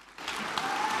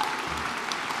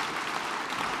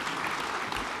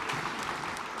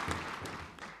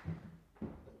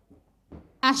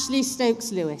 Ashley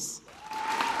Stokes-Lewis.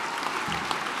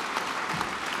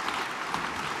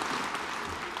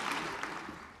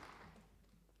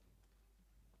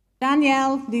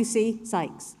 Danielle Lucy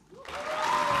Sykes.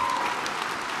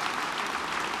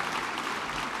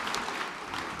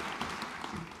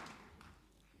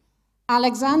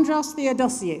 Alexandros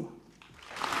Theodosiou.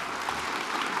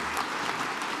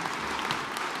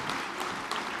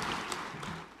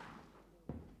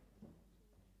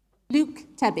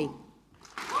 Luke Tebby.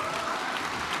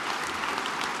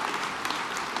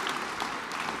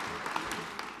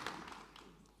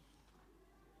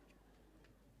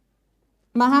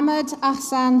 Mohammed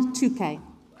Ahsan Touke.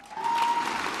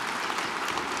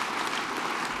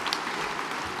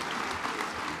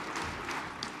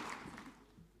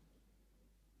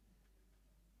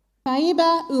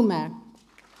 Taiba Umar.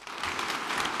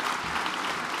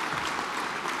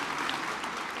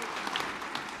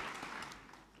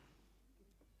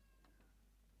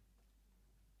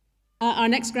 Our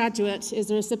next graduate is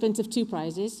the recipient of 2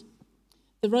 prizes,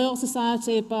 the Royal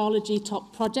Society of Biology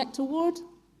Top Project Award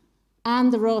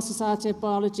and the Royal Society of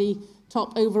Biology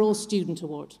Top Overall Student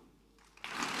Award.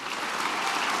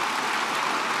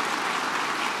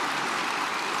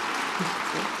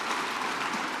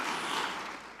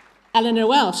 Eleanor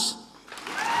Welsh.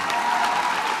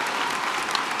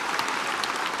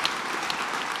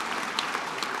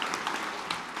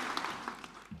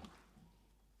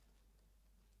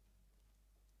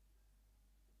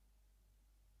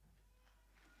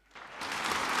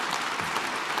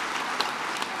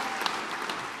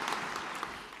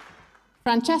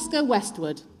 Francesca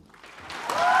Westwood.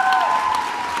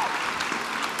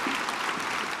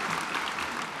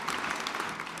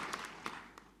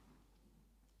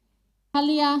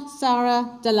 Halia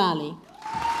Sarah Dalali.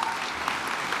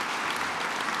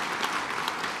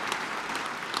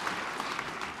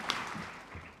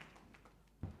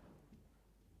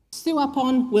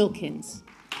 Suapon Wilkins.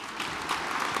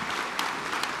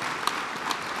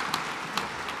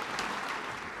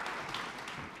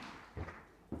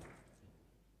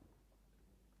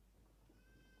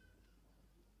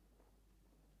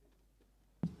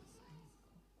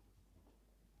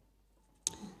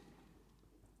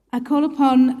 I call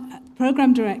upon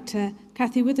Programme Director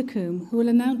Cathy Withercombe, who will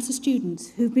announce the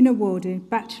students who've been awarded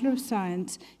Bachelor of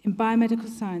Science in Biomedical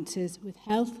Sciences with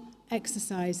Health,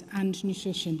 Exercise and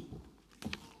Nutrition.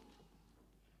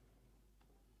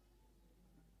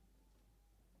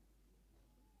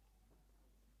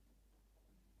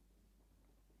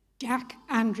 Jack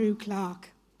Andrew Clark.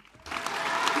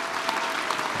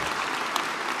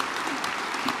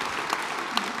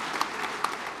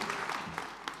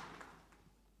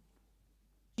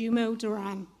 Jumo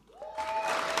Duran.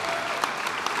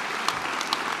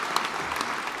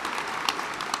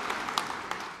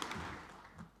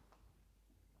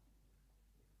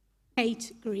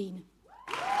 Kate Green.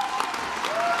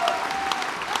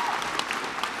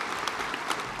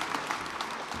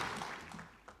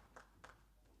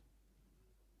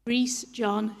 Reese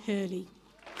John Hurley.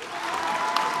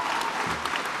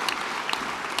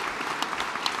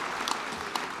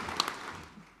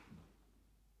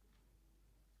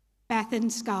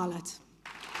 Bethan Scarlett.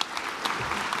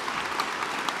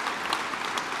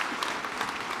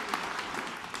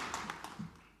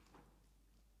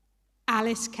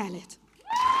 Alice Kellett.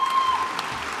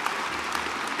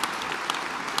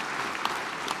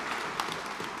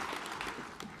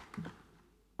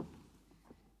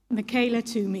 Michaela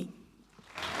Toomey.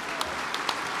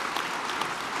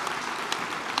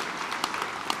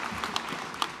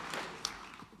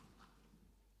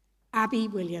 Abby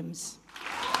Williams.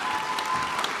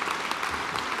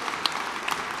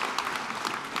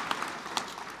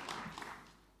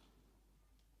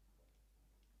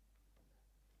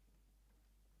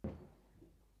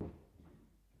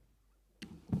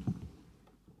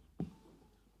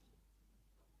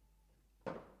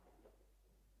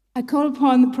 I call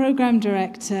upon the Programme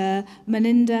Director,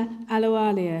 Melinda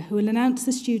Aloalia, who will announce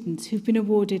the students who've been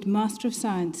awarded Master of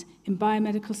Science in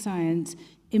Biomedical Science,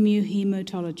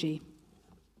 Immunohematology.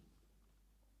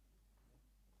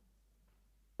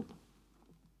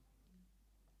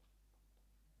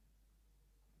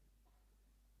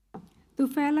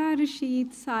 Tufaila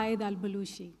Rashid Saeed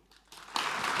Al-Balushi.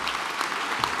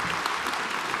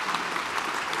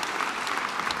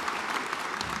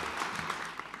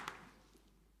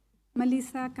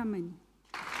 Melissa Kamen.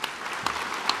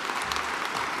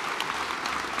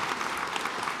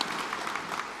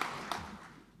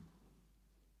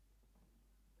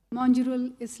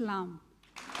 Monjurul Islam.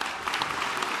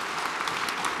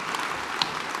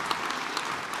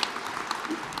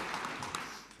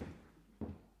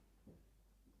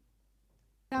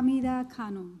 Tamida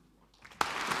Khanum.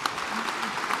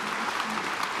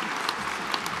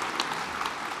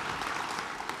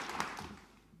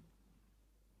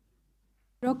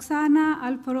 Roxana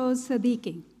Alfaroz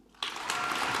Sadiqi.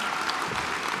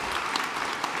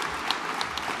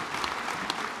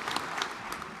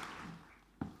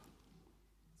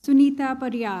 Sunita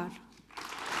Pariyar.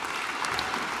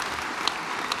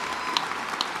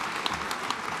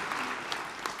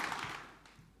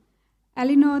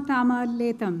 Elinor Tamar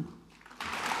Latham.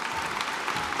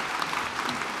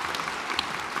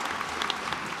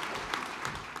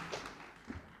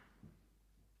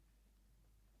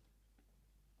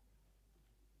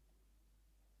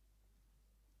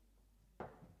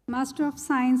 Master of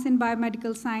Science in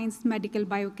Biomedical Science, Medical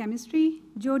Biochemistry,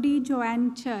 Jody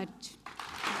Joanne Church.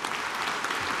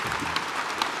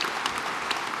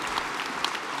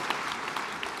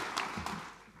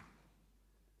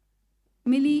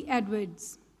 Millie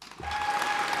Edwards.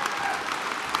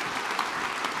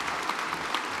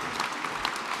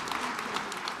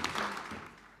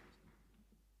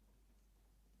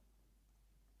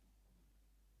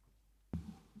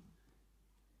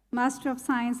 Master of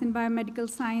Science in Biomedical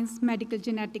Science, Medical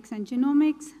Genetics and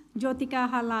Genomics, Jyotika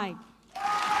Halai.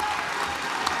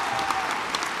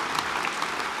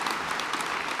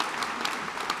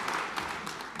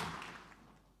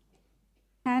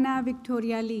 Hannah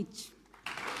Victoria Leach.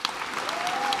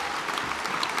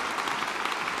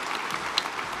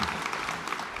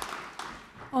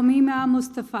 Omima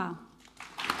Mustafa.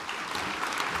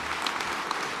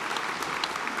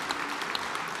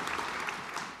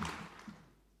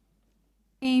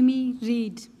 Amy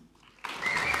Reed.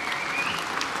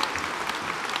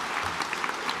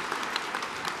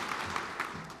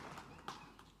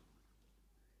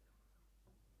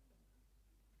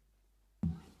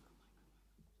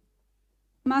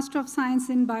 Master of Science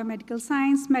in Biomedical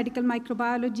Science, Medical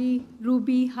Microbiology,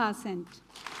 Ruby Hasent.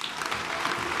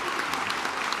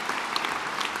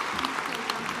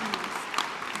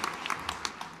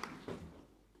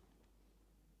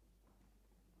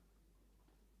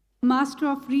 Master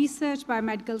of Research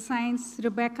Biomedical Science,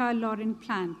 Rebecca Lauren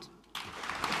Plant.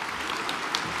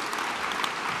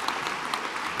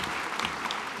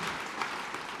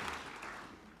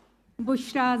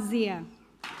 Bushra Zia.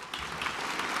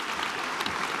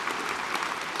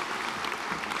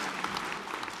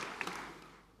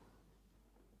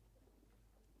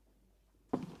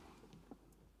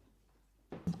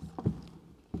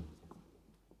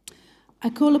 I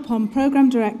call upon Programme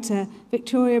Director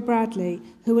Victoria Bradley,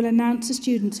 who will announce the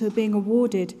students who are being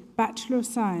awarded Bachelor of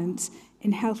Science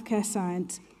in Healthcare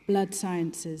Science, Blood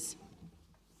Sciences.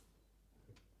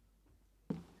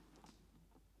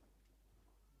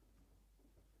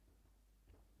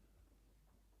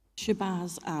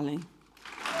 Shabazz Ali.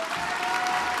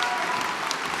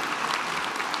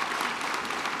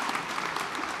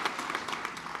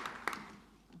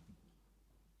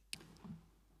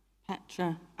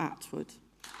 Petra Atwood.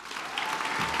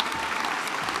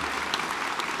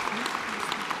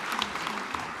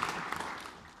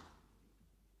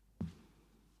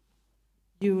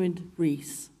 Ewan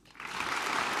Rees.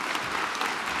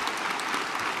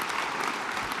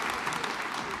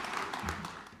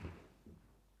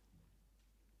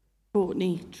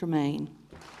 Courtney Tremaine.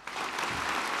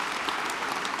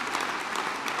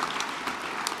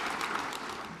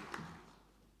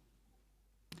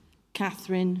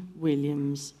 Catherine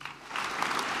Williams.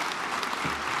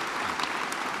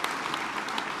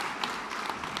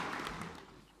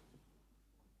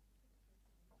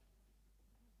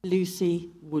 Lucy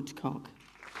Woodcock.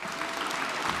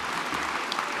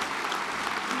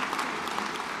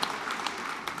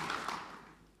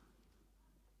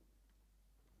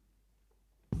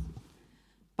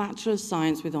 Bachelor of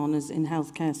Science with Honours in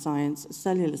Healthcare Science,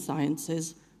 Cellular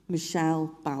Sciences,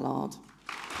 Michelle Ballard.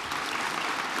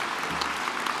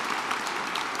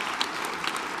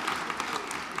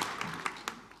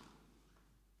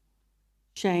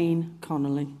 Jane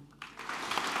Connolly.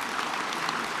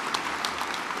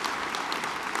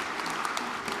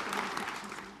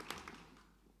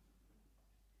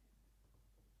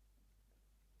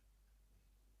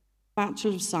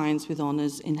 Bachelor of Science with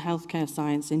Honours in Healthcare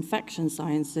Science, Infection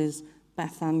Sciences,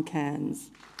 Bethan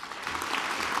Cairns.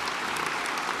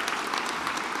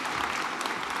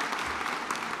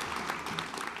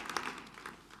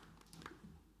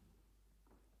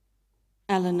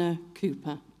 Eleanor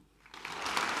Cooper.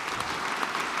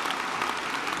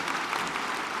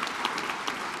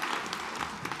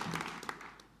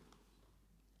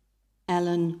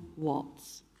 Ellen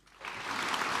Watts.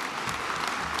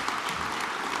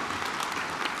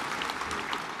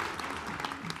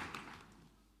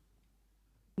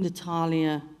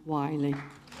 Natalia Wiley.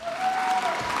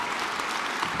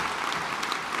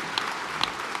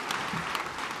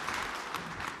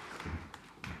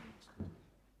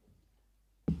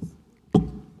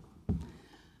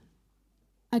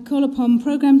 I call upon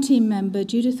Programme Team Member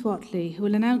Judith Watley, who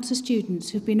will announce the students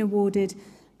who have been awarded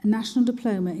a National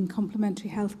Diploma in Complementary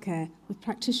Healthcare with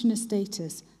practitioner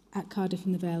status at Cardiff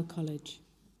and the Vale College.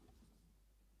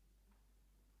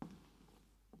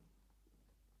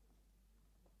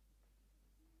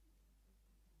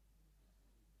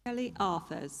 Kelly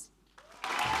Arthurs.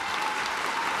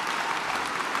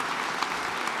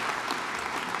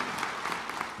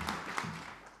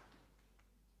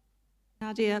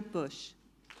 Nadia Bush.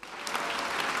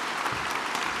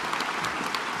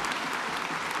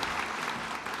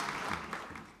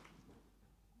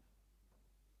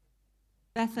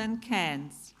 Bethan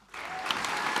Cairns.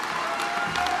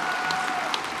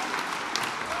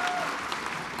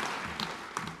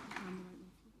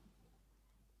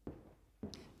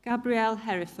 Gabrielle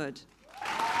Hereford.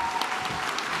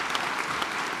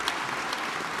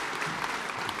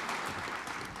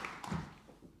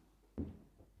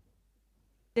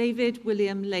 David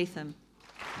William Latham.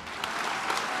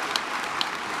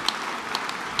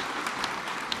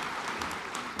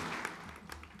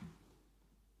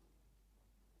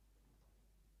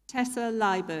 Tessa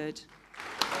Liebird.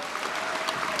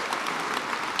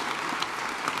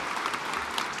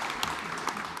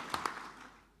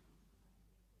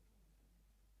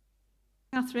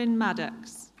 Catherine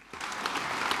Maddox.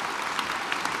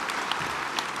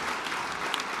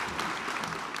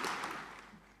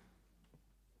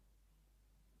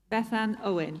 Bethan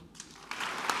Owen.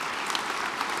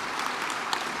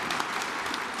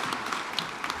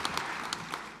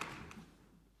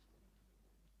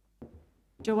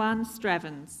 Joanne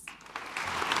Strevens.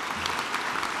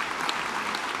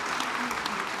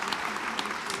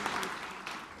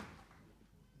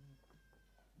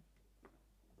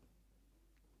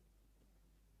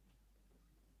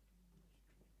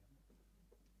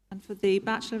 And for the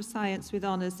Bachelor of Science with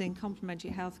Honours in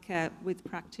Complementary Healthcare with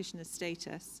Practitioner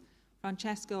Status,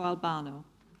 Francesco Albano.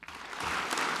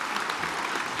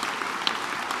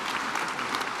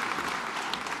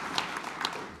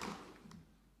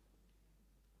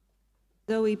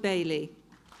 Zoe Bailey.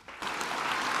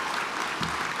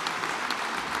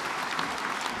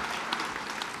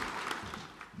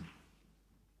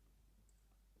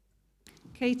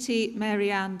 Katie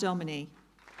Marianne Domini.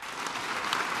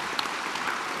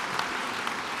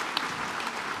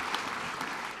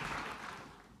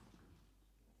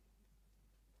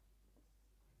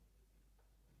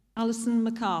 Alison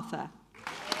MacArthur.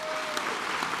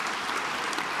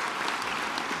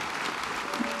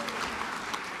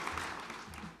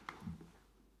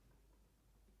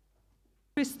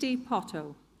 Christy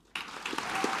Potto.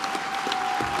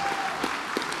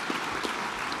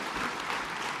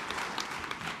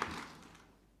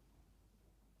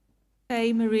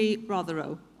 Faye Marie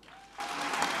Rotherow.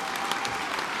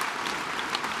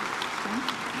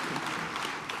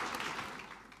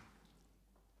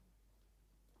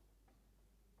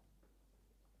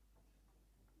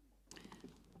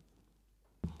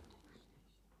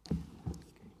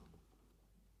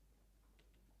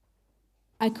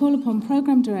 I call upon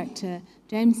Programme Director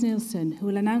James Nielsen, who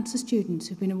will announce the students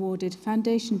who have been awarded a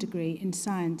foundation degree in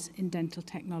Science in Dental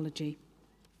Technology.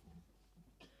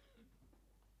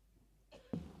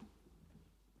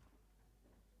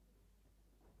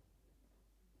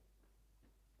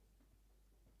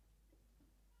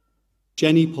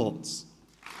 Jenny Potts.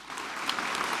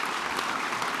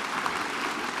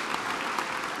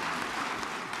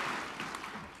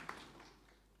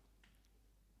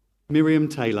 Miriam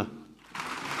Taylor.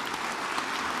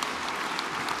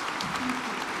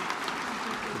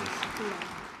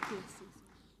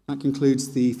 That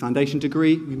concludes the foundation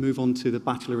degree. We move on to the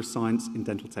Bachelor of Science in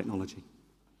Dental Technology.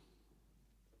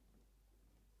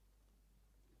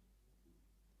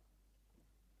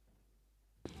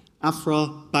 Afra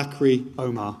Bakri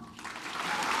Omar.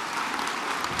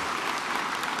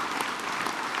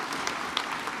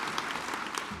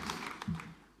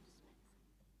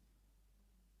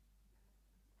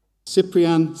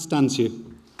 Cyprian Stansiu.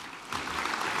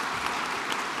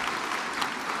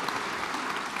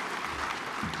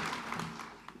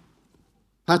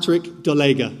 Patrick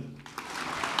Dolega.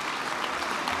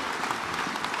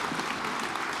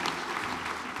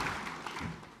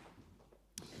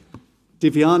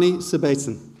 Divyani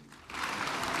Sabetan.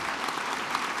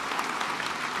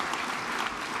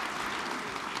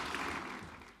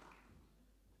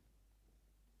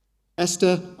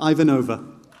 Esther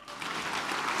Ivanova.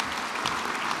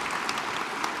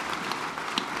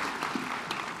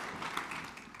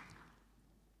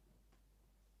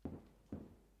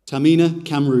 Tamina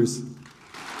Kamruz.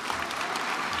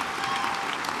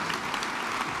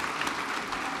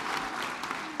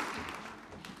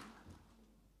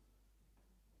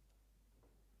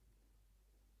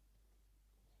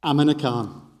 Amina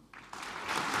Khan.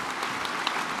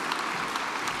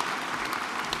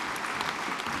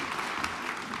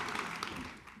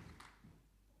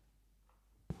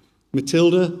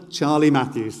 Matilda Charlie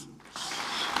Matthews.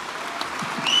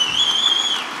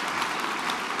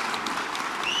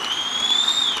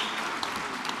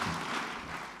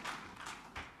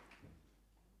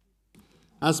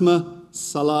 Asma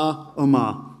Salah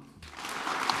Omar.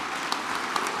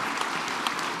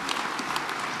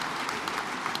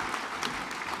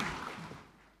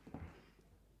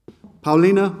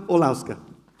 Paulina Orlowska.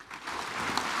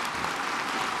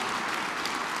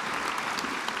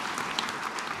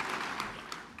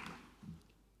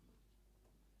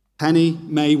 Penny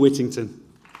May Whittington.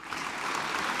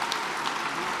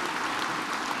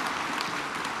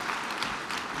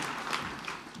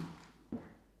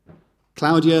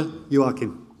 Claudia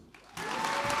Joachim.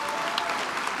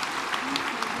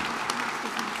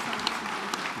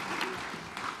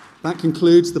 That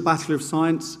concludes the Bachelor of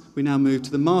Science. We now move to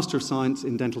the Master of Science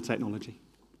in Dental Technology.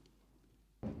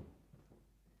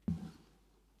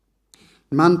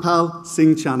 Manpal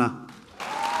Singh Chana.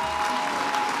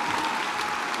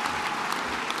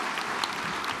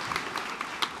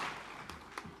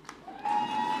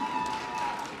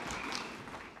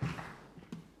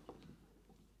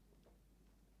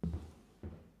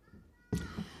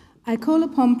 I call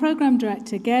upon Programme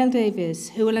Director Gail Davies,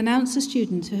 who will announce the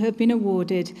students who have been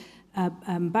awarded a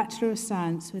Bachelor of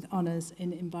Science with honours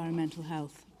in Environmental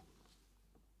Health.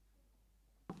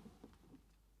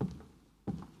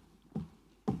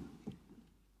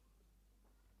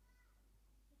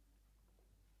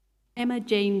 Emma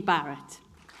Jane Barrett.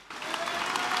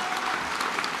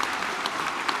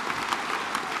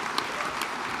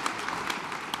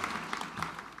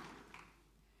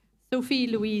 Sophie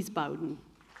Louise Bowden.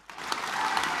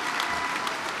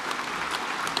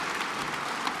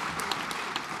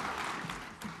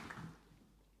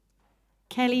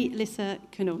 Kelly Lissa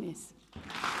Canonis.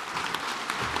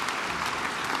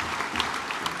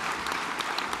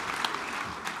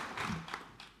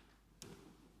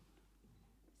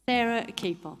 Sarah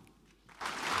Capel.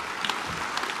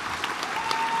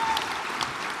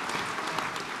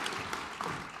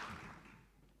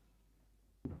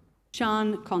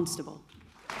 Sean Constable.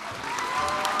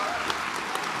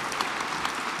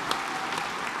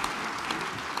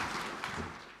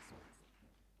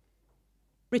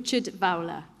 Richard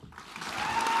Fowler.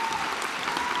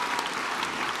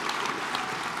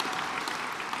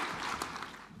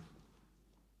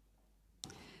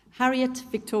 Harriet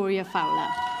Victoria Fowler.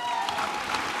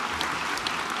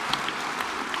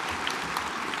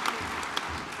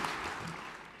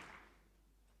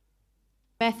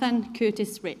 Bethan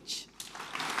Curtis Rich.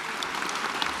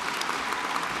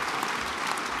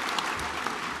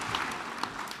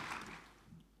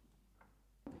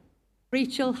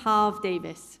 Rachel Harve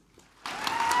Davis.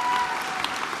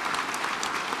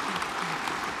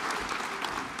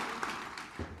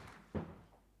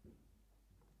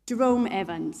 Jerome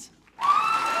Evans.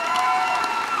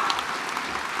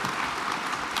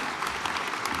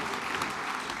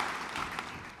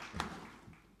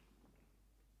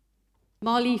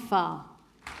 Molly Farr.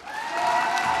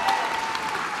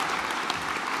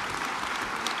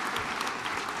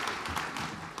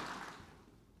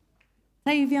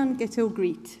 Tavion Ghetto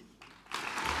Greet.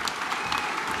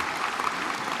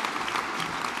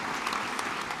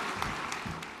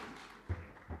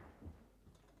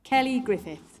 Kelly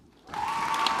Griffith.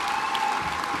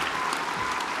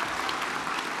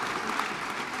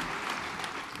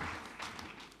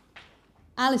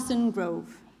 Alison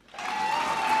Grove.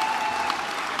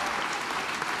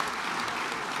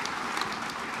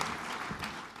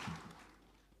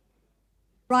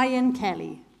 Ryan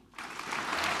Kelly.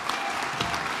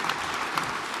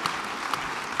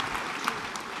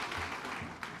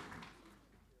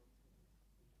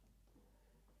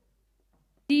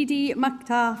 Didi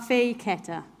Makta Faye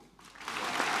Keta.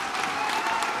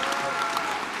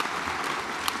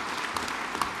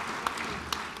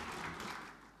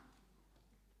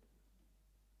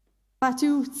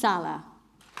 Batu Sala.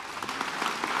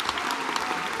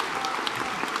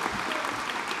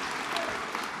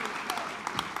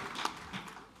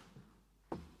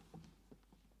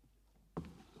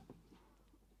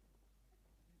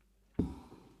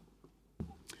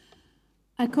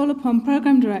 I call upon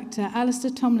Programme Director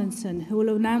Alistair Tomlinson, who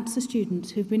will announce the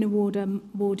students who have been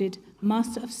awarded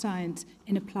Master of Science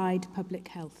in Applied Public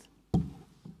Health.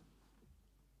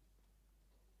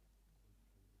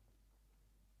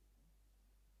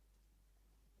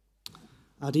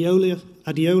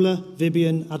 Adiola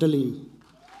Vivian Adaliu.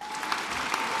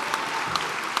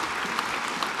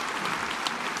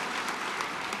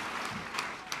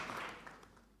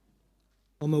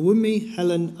 Omawumi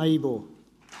Helen Aibor.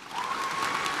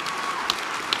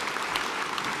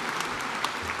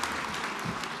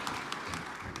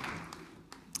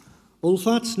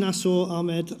 Ulfat Nasor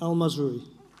Ahmed Al-Mazrui.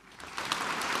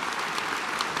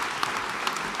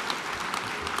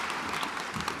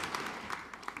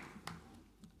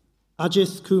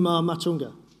 Ajith Kumar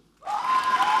Matunga.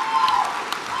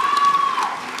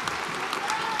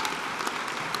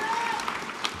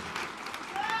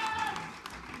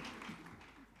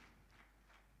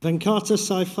 Venkata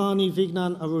Saifani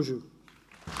Vignan Aruju.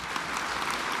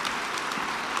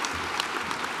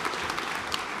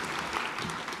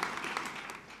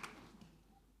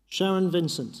 Sharon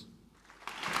Vincent.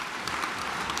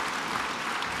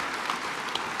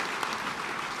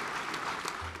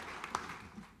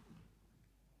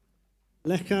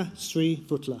 Lekha Sri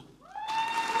Vutla.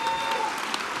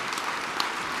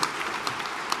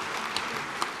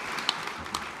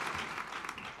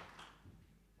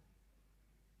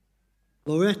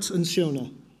 Laurette and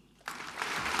Shona.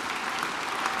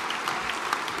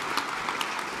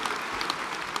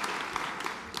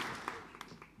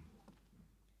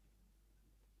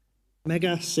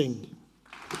 Mega Singh.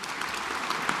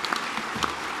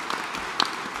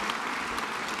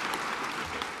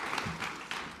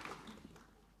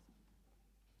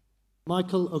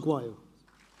 Michael Aguayo.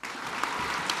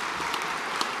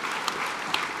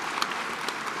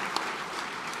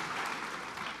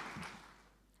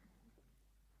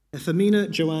 Efemina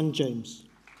Joanne James.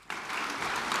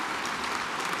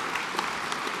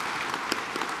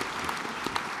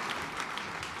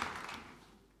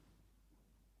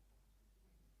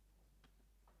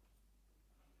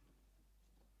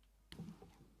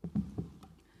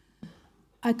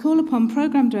 I call upon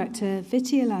Programme Director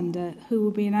Viti Alanda, who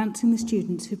will be announcing the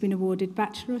students who have been awarded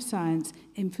Bachelor of Science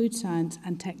in Food Science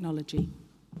and Technology.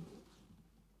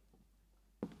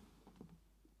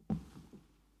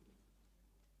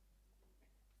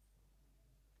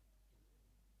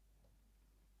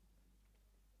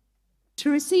 To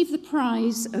receive the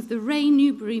prize of the Ray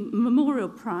Newbury Memorial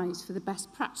Prize for the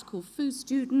Best Practical Food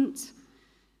Student,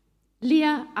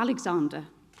 Leah Alexander.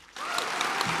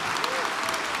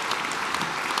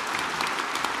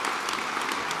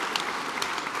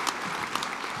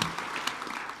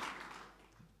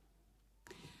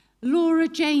 Laura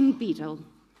Jane Beadle.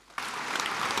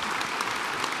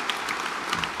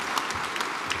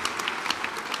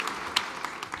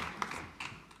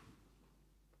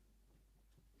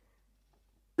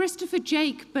 Christopher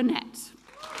Jake Burnett.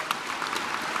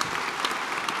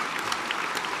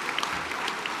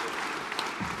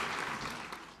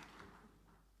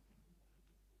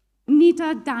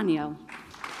 Nita Daniel.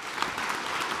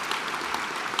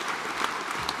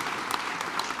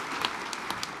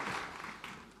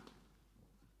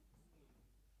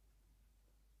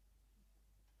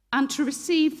 And to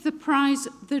receive the prize,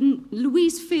 the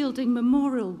Louise Fielding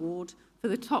Memorial Award for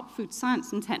the top food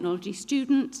science and technology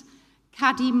student,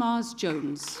 Caddy Mars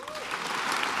Jones.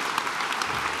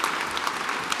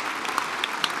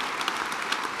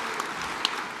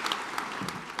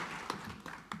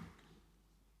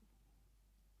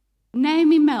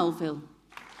 Naomi Melville.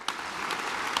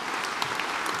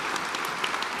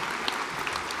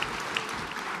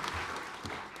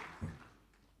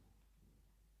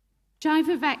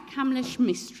 Vivek Kamlesh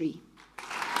Mistry.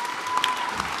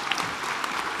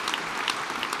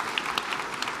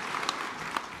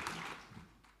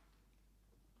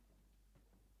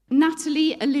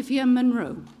 Natalie Olivia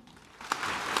Monroe.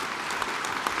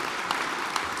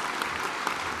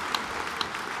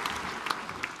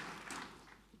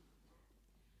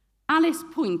 Alice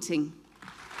Pointing.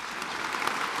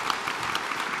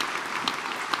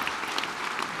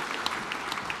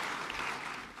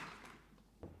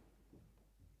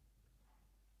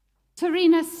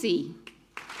 C.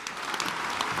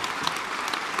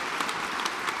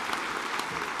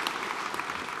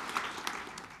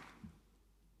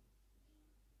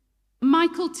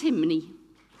 Michael Timney.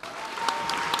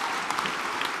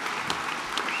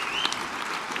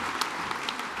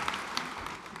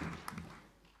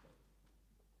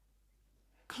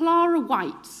 Clara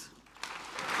White.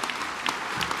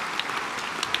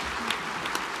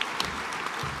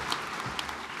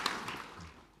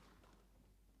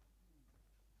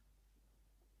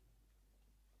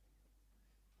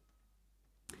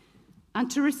 And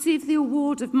to receive the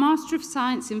award of Master of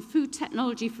Science in Food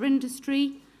Technology for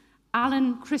Industry,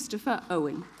 Alan Christopher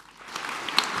Owen.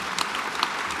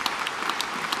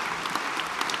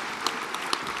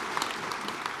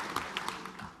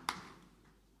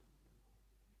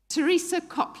 Teresa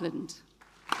Copland.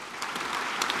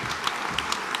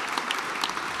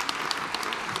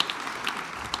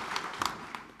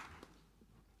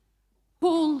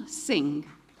 Paul Singh.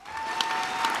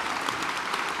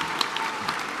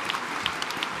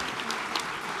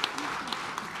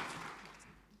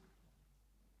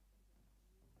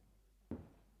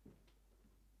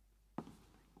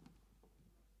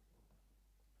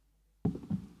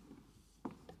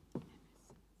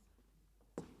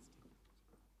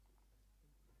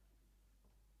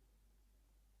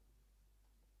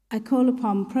 I call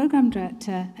upon Programme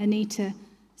Director Anita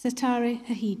Satare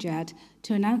Ahijad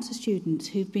to announce the students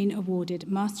who've been awarded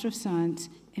Master of Science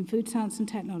in Food Science and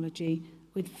Technology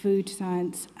with Food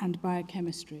Science and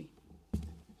Biochemistry.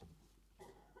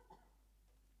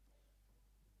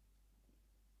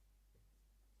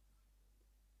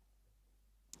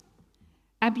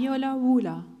 Abiola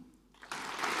Wula.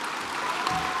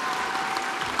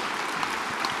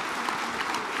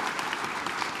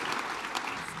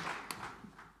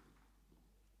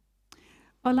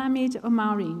 Olamide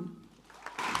Omarin.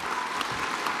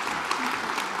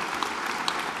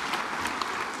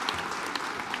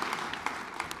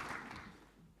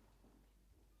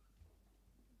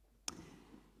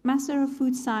 Master of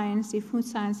Food Science in Food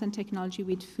Science and Technology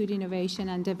with Food Innovation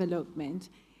and Development,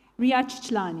 Ria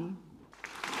Chichlani.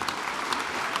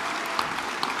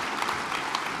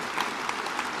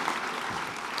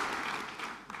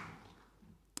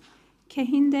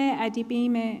 Kehinde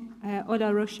Adibime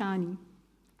Olaroshani.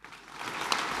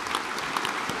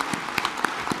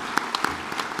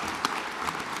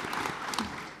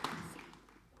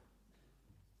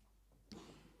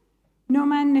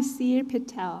 Noman Nasir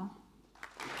Patel.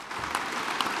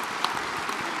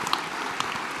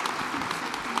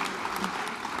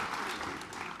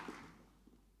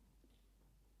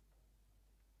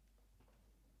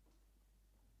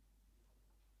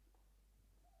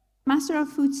 Master of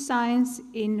Food Science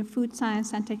in Food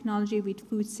Science and Technology with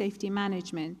Food Safety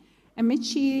Management,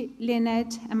 Amici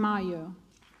Lynette Amayo.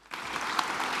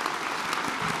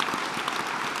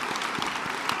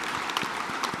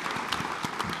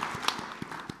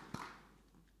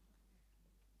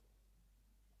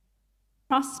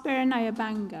 Prosper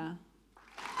Nyabanga.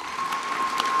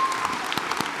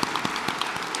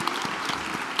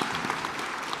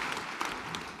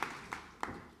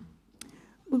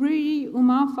 Uri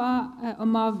Umafa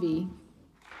Omavi.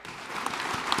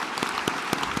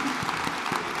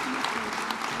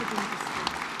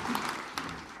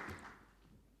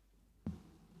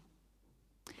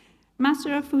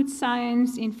 Master of Food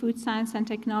Science in Food Science and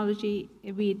Technology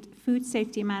with Food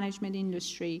Safety Management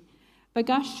Industry,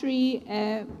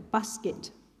 Bagashri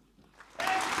Basket.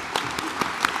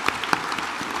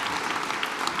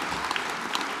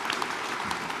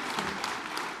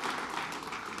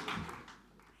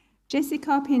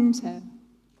 Jessica Pinto.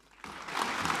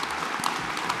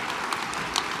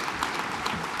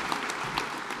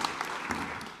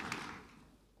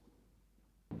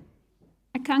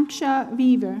 Akanksha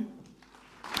Weaver.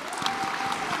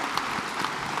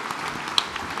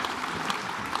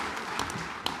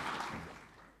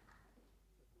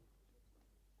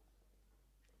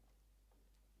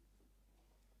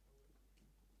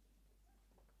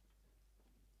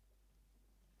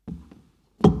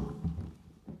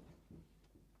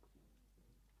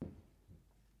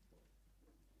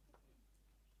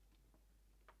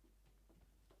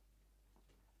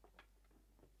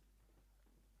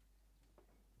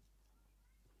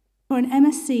 For an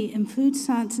MSc in Food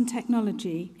Science and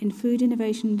Technology in Food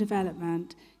Innovation and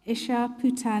Development, Isha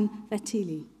Putan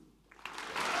Latili.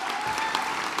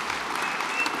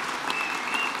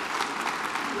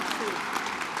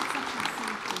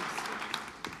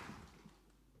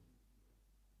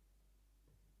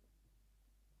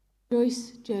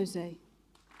 Joyce Jose.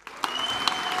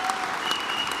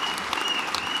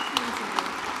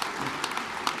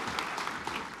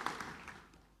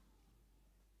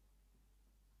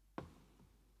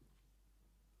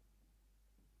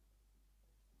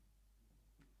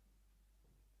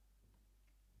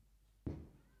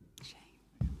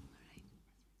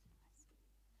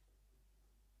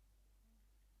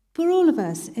 For all of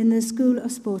us in the School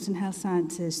of Sport and Health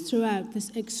Sciences throughout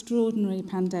this extraordinary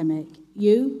pandemic,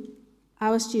 you,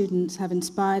 our students, have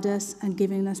inspired us and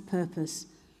given us purpose.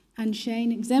 And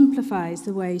Shane exemplifies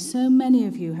the way so many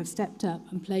of you have stepped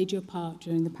up and played your part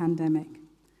during the pandemic.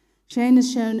 Shane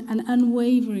has shown an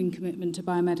unwavering commitment to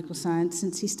biomedical science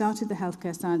since he started the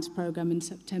healthcare science programme in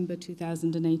September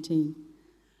 2018.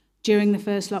 During the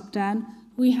first lockdown,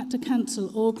 we had to cancel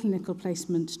all clinical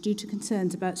placements due to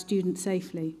concerns about student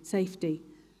safety.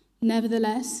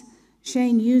 Nevertheless,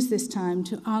 Shane used this time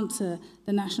to answer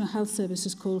the National Health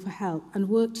Service's call for help and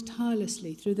worked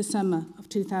tirelessly through the summer of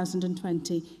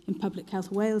 2020 in Public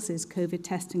Health Wales's COVID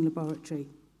testing laboratory.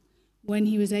 When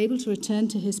he was able to return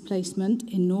to his placement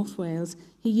in North Wales,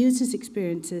 he used his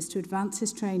experiences to advance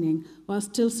his training while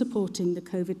still supporting the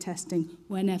COVID testing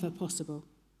whenever possible.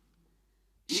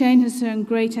 Shane has shown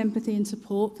great empathy and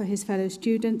support for his fellow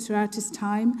students throughout his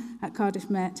time at Cardiff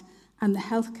Met, and the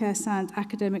healthcare science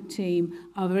academic team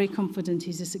are very confident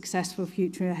he's a successful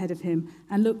future ahead of him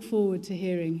and look forward to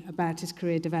hearing about his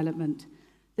career development.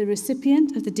 The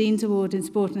recipient of the Dean's Award in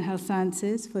Sport and Health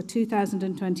Sciences for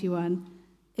 2021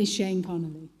 is Shane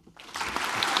Connolly.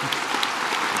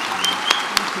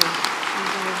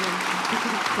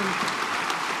 Thank you.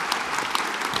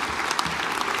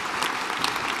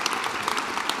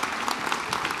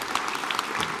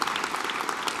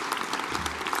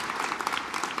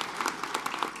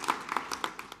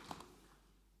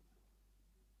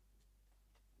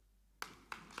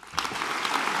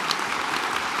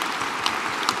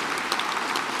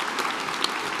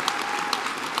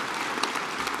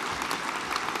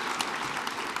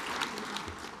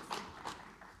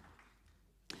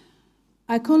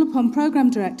 I call upon Programme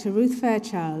Director Ruth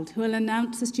Fairchild, who will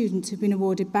announce the students who have been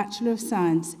awarded Bachelor of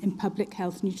Science in Public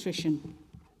Health Nutrition.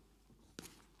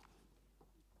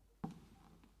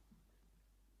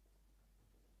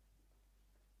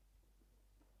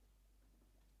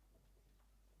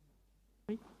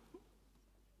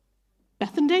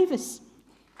 Bethan Davis.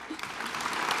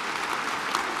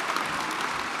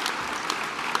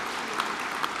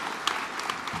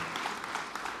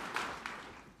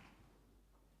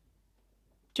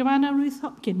 Joanna Ruth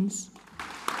Hopkins.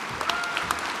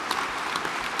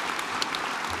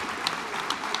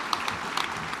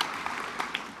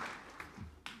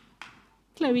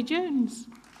 Chloe Jones.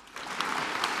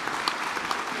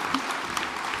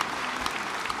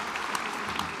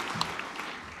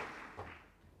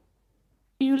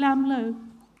 Hugh Lamlow.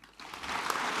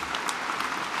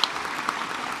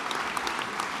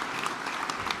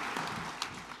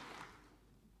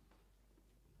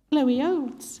 Chloe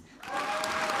Oates.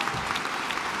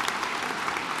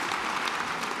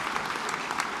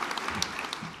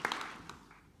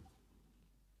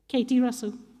 Katie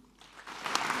Russell.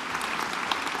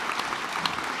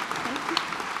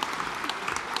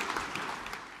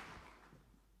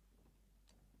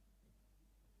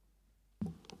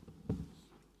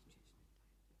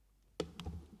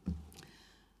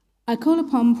 I call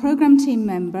upon Programme Team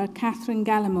Member Catherine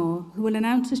Gallimore, who will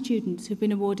announce the students who have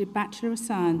been awarded Bachelor of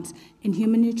Science in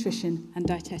Human Nutrition and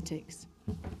Dietetics.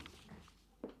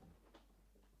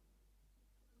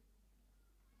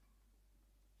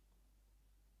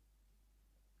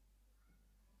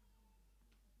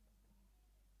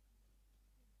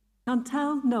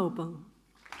 Chantal Noble.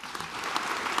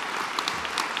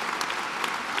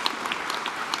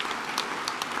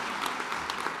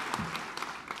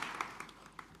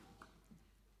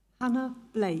 Hannah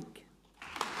Blake.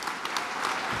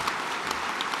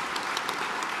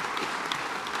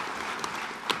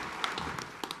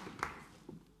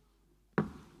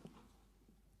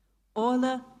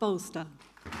 Orla Bolster.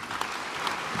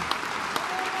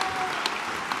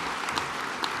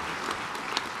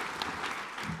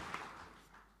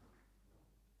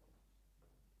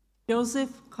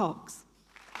 Joseph Cox.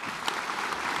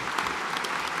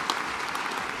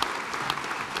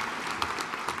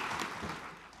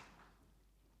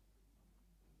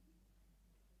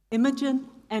 Imogen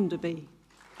Enderby.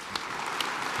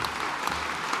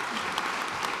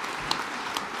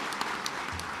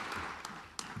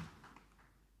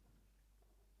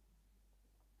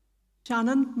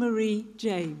 Shannon Marie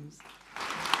James.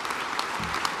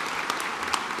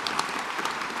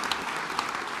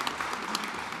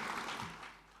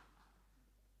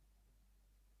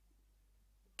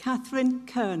 Catherine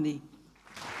Kearney.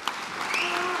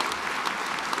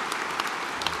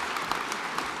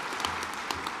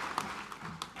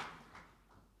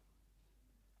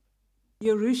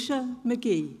 Yerusha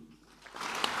McGee.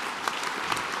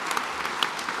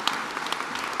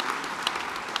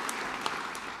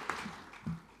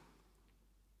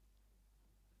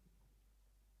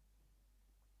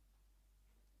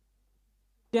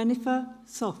 Jennifer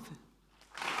Sophie.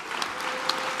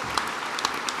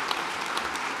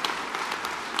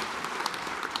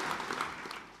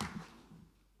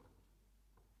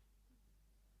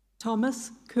 Thomas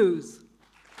Coos.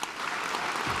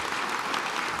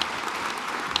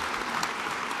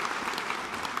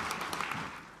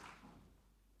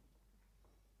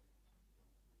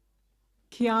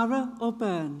 Ciara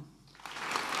O'Byrne.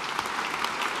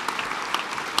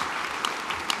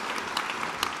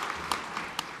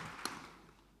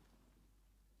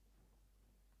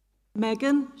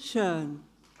 Megan Shern.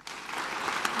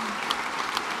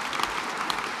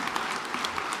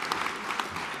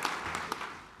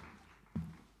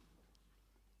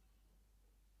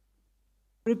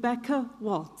 Rebecca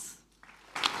Watts.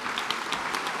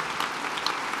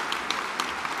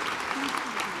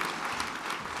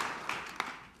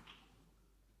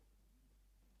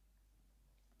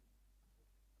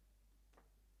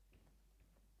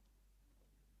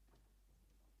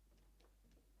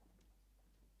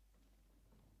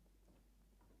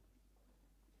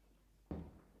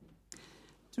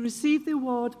 To receive the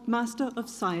award Master of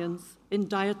Science in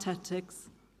Dietetics,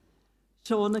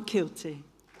 Shauna Kilty.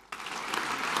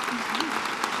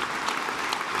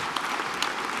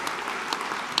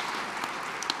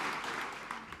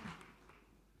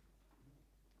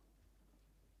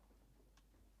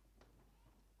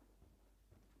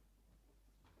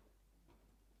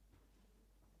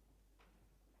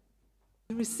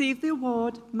 To receive the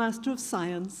award Master of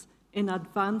Science in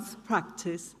Advanced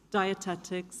Practice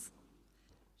Dietetics,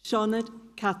 Sianed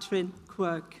Catherine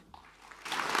Quirk.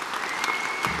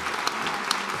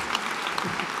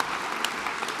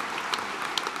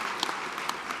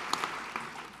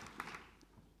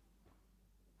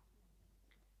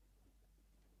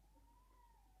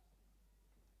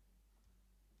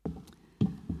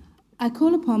 I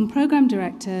call upon Programme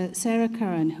Director Sarah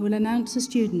Curran, who will announce the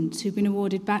students who've been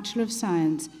awarded Bachelor of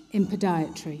Science in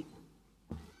Podiatry.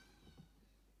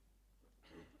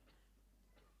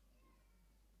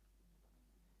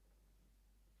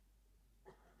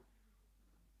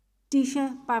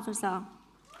 Disha Bavazar.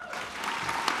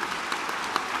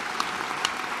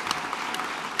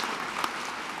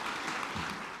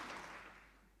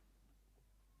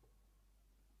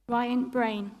 Ryan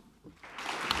Brain.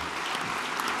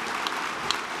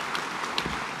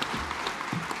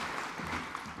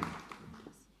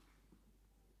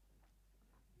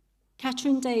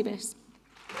 Catherine Davis.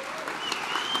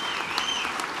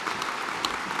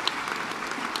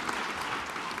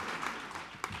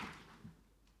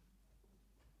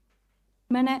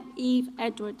 Mena Eve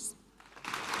Edwards.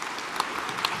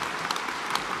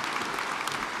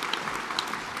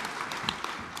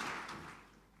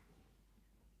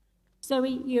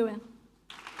 Zoe Ewan.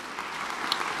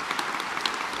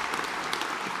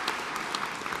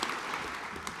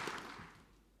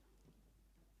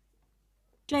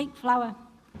 Jake Flower.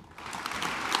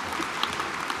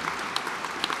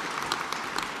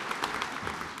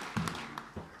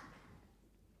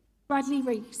 Bradley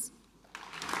Rees.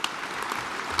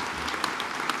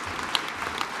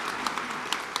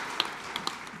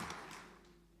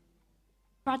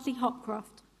 Bradley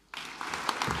Hopcroft.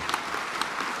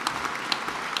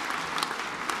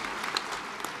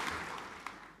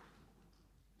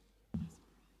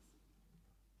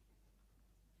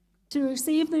 To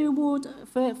receive the award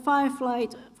for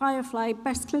Firefly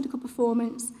Best Clinical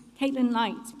Performance, Caitlin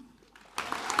Knight.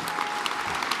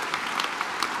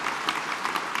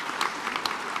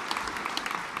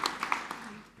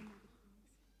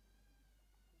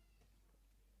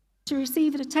 To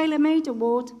receive the Tailor Made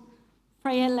Award,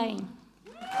 Freya Lane.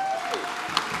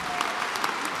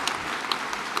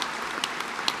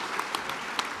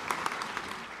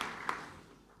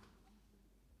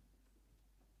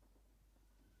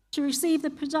 To receive the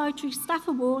Podiatry Staff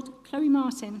Award, Chloe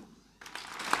Martin.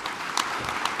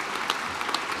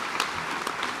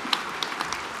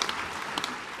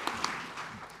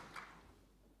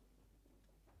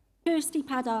 Kirsty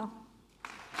Padar.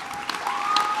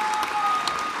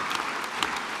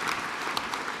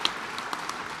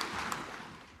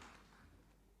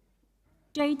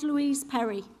 Jade Louise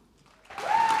Perry.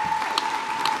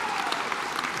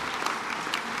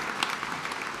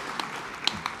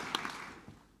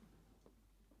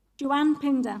 Joanne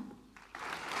Pinder.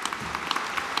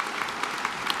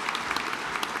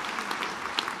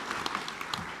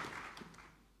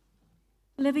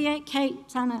 Olivia Kate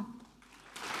Tanner.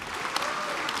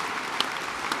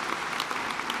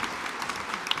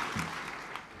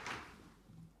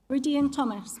 Ridian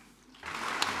Thomas.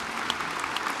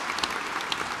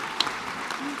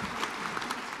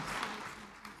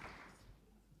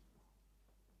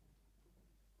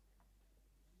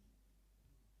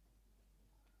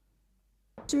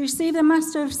 To receive the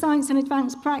Master of Science in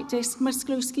Advanced Practice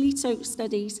Musculoskeletal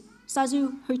Studies,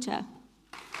 Sazu Huta.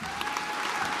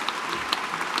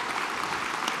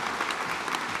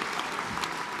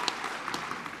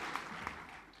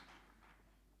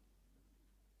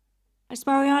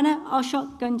 Aspariana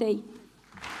Ashok Gundy.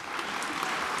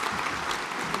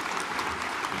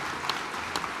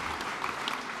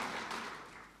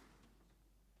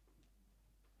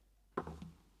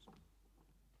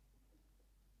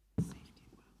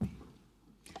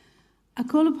 I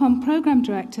call upon Programme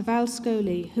Director Val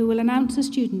Scully, who will announce the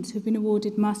students who have been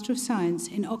awarded Master of Science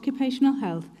in Occupational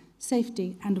Health,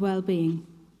 Safety and Wellbeing.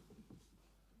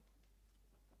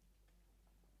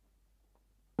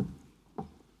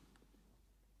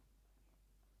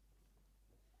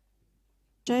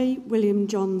 J. William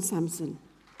John Sampson.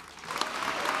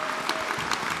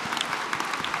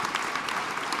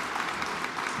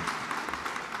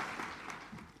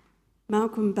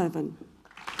 Malcolm Bevan.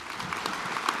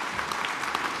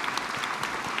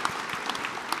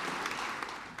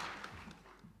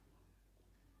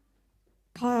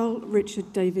 Kyle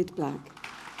Richard David Black.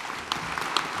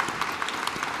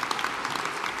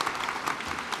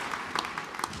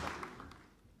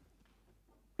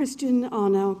 Christian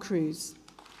Arnell Cruz.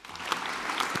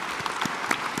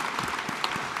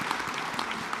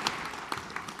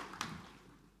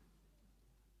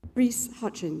 Reese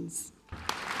Hutchins.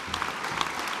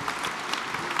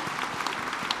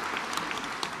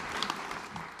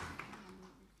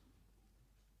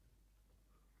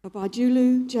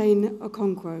 Babajulu Jane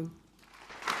Okonkwo.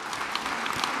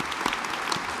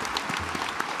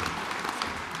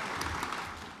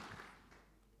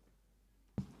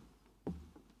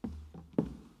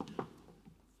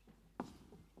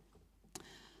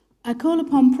 I call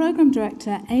upon Programme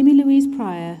Director Amy Louise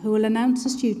Pryor, who will announce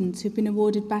the students who have been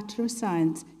awarded Bachelor of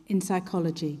Science in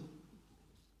Psychology.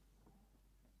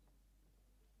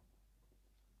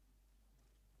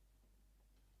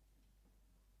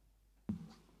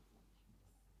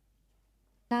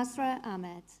 Nasra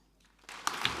Ahmed.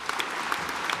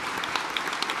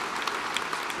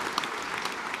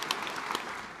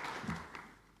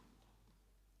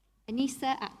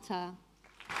 Anissa Akhtar.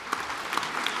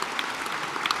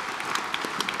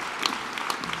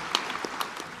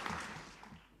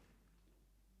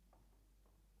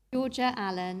 Georgia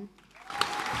Allen.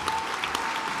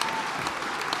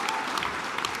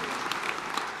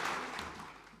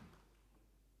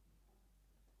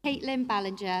 Caitlin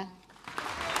Ballinger.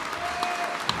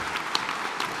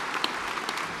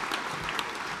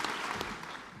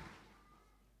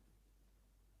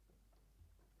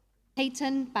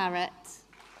 Peyton Barrett.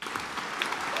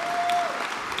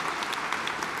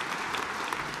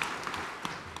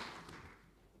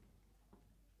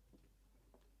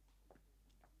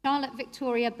 Charlotte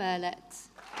Victoria Burlett.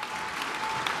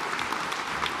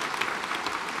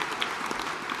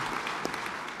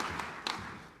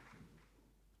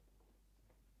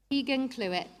 Egan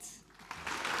Cluett.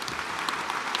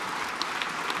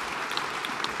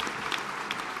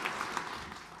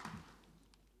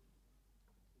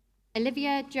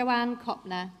 Olivia Joanne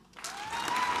Kopner.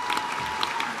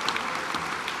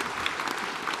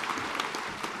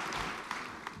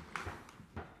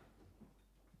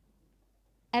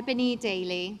 Ebony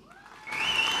Daly.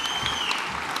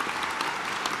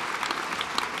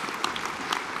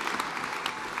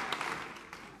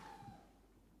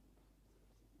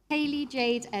 Hayley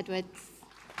Jade Edwards.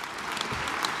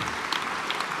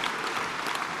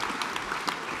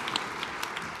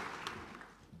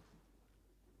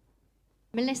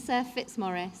 Melissa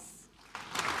Fitzmaurice.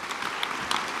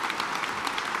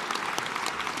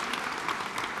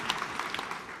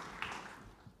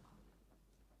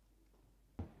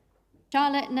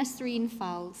 Charlotte Nasreen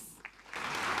Fowles.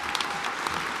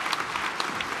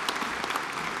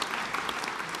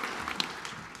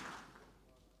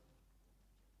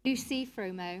 Lucy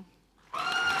Fromo.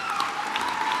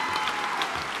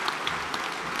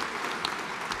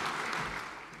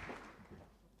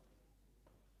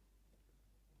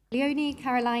 Leonie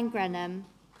Caroline Grenham.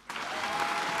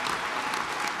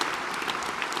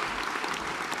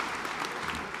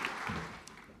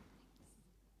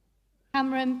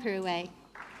 Cameron Purway.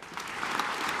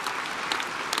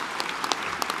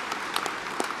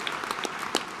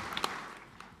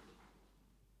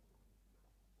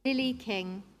 Lily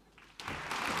King.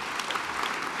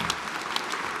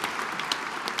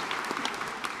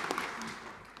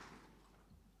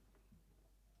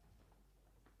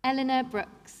 Eleanor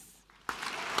Brooks.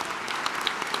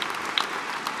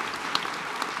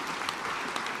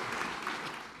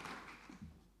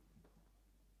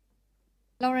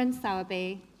 Lauren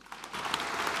Sowerby.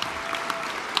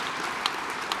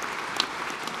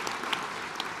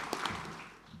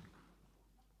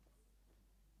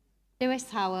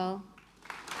 Lewis Howell.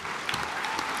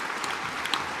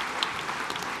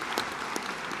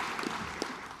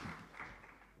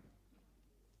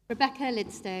 Rebecca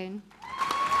Lidstone.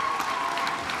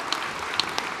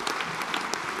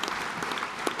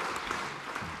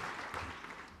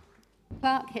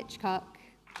 Clark Hitchcock.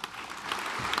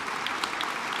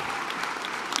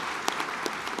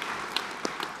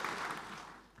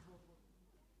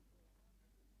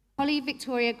 Holly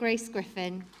Victoria Grace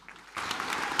Griffin.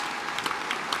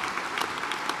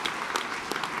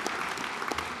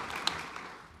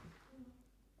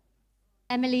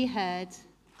 Emily Hurd.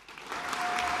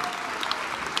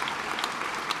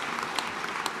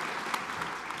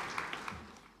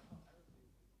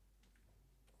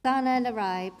 Sana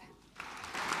Laraib.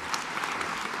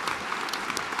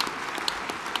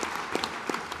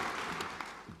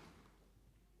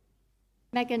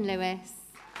 Megan Lewis.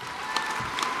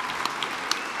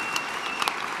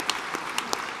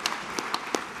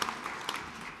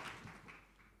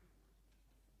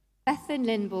 Bethan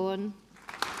Linbourne.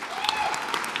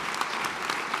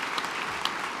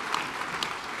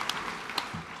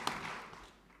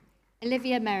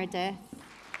 Olivia Meredith.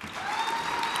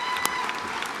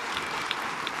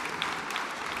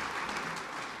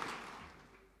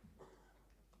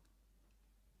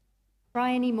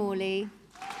 Bryony Morley.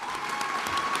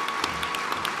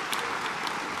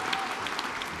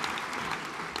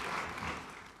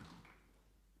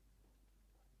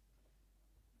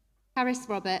 Harris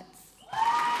Roberts.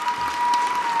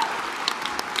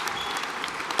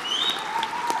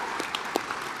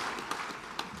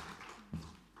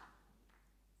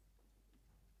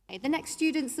 Okay, the next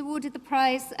students awarded the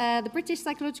prize, the British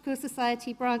Psychological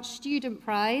Society Branch Student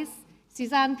Prize,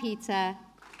 Suzanne Peter.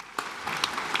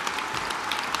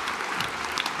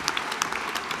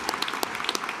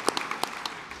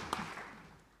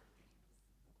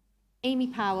 Amy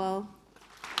Powell.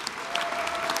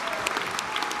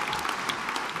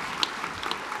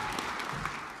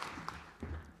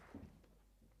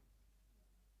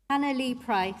 Hannah Lee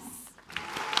Price.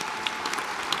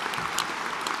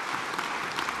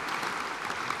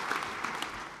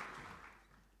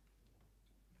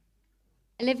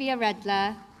 Olivia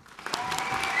Redler.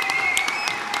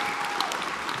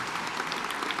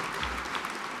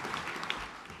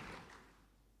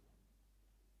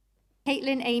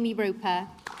 Caitlin Amy Roper.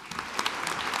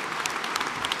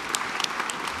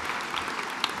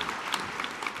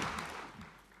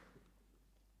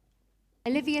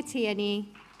 Olivia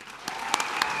Tierney.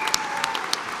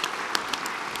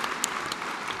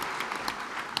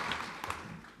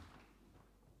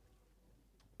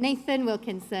 Nathan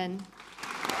Wilkinson.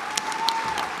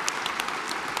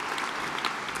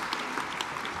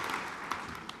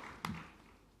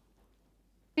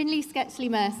 Finley Sketchley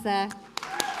Mercer.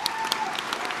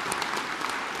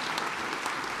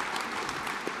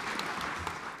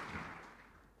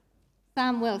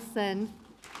 Sam Wilson.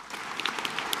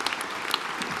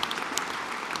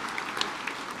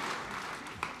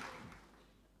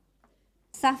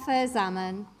 Safa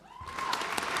Zaman.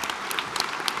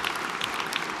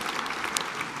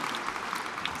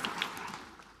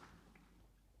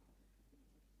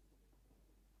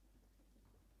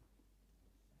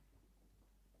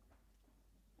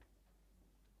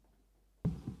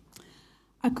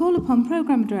 I call upon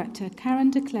Programme Director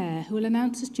Karen Declare, who will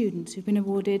announce the students who've been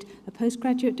awarded a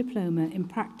postgraduate diploma in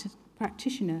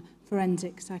practitioner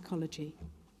forensic psychology.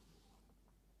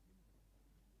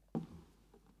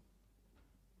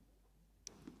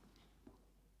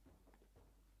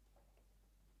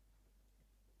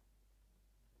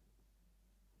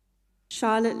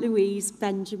 Charlotte Louise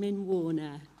Benjamin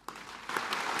Warner.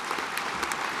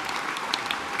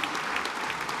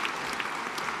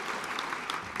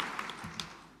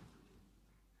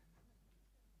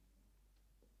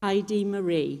 Heidi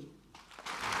Marie.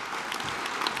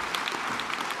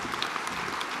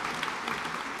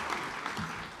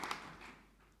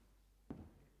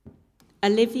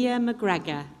 Olivia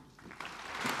McGregor.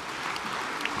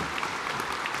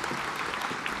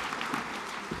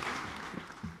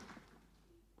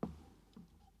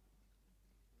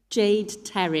 Jade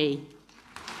Terry.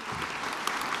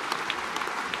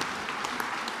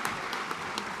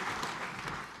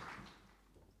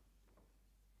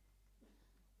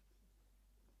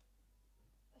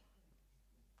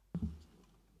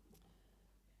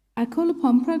 I call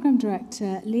upon Programme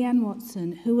Director Leanne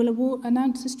Watson, who will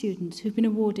announce the students who've been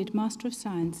awarded Master of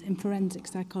Science in Forensic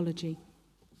Psychology.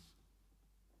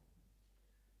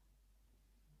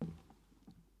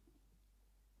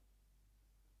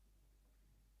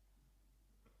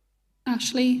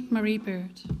 Ashley Marie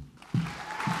Bird.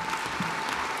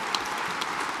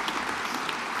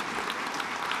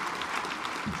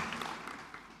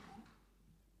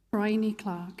 Bryony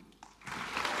Clark.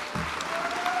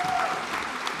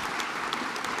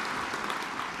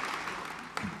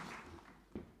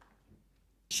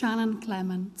 Shannon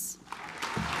Clements.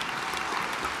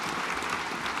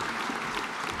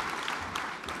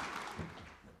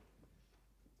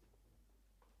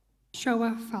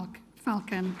 Shoa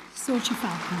Falcon, Sochi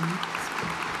Falcon.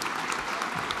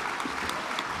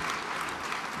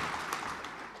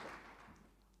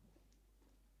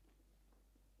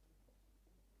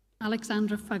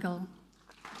 Alexandra Fuggle.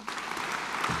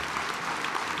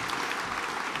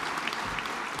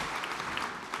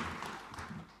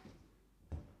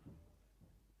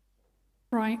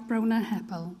 Brona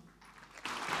Heppel.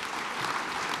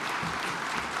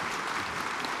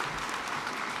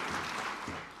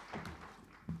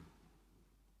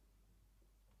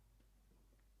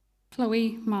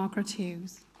 Chloe Margaret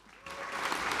Hughes.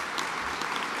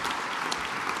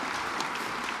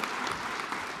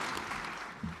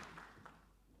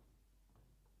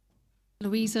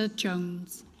 Louisa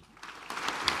Jones.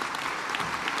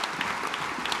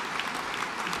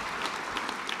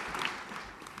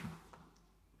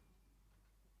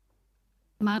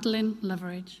 Madeline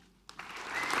Leveridge.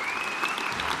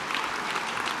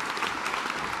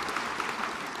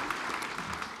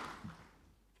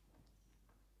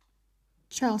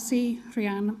 Chelsea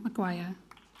Rhiann Maguire.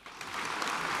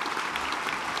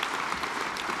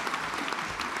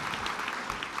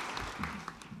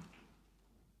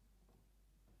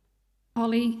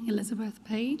 Holly Elizabeth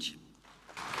Page.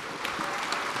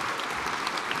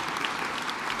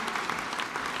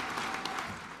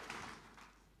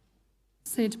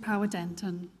 Sid Power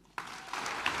Denton.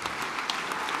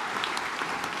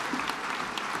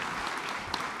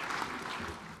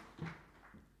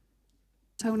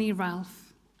 Tony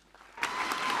Ralph.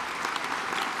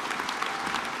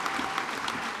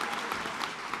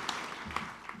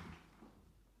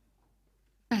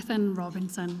 Bethan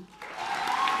Robinson.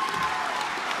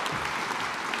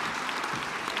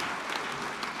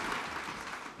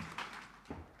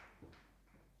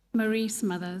 Marie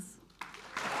Smothers.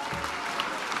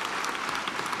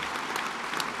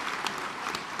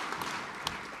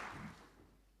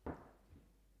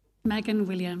 Megan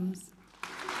Williams.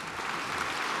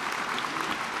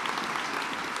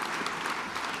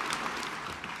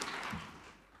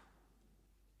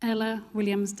 Ella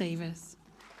Williams Davis.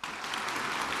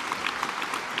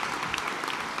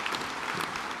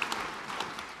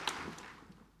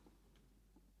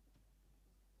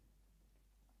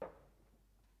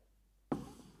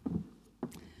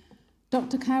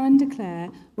 Dr. Karen de Clare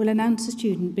will announce a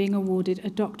student being awarded a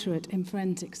doctorate in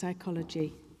forensic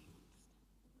psychology.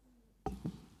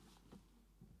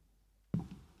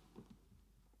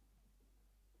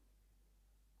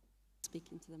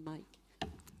 Speaking to the mic.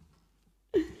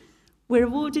 We're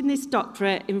awarding this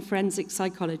doctorate in forensic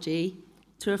psychology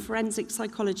to a forensic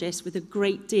psychologist with a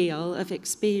great deal of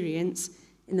experience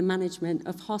in the management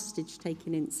of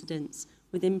hostage-taking incidents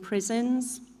within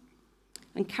prisons.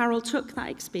 And Carol took that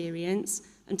experience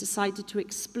and decided to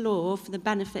explore, for the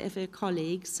benefit of her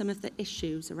colleagues, some of the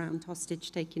issues around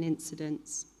hostage-taking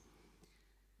incidents.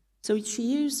 So she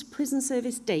used prison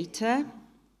service data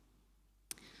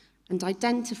and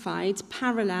identified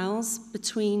parallels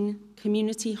between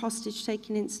community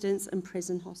hostage-taking incidents and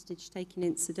prison hostage-taking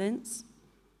incidents.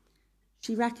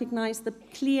 She recognised the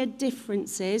clear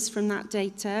differences from that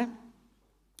data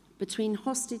between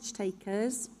hostage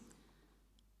takers,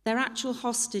 their actual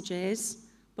hostages,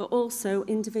 but also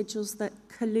individuals that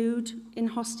collude in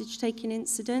hostage-taking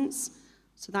incidents.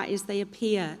 So that is, they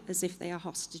appear as if they are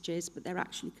hostages, but they're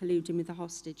actually colluding with the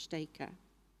hostage taker.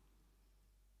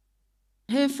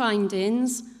 Her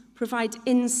findings provide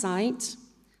insight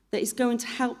that is going to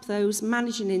help those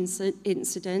managing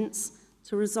incidents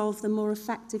to resolve them more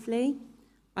effectively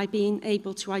by being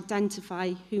able to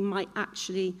identify who might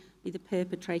actually be the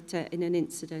perpetrator in an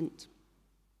incident.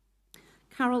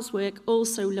 Carol's work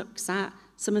also looks at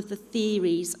some of the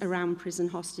theories around prison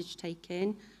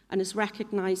hostage-taking and has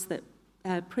recognised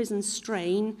that prison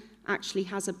strain actually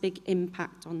has a big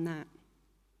impact on that.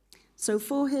 So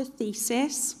for her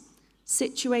thesis,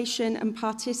 Situation and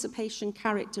Participation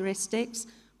Characteristics,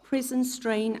 Prison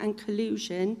Strain and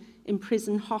Collusion in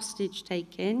Prison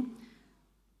Hostage-Taking,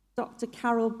 Dr.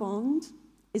 Carol Bond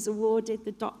is awarded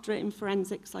the Doctorate in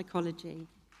Forensic Psychology.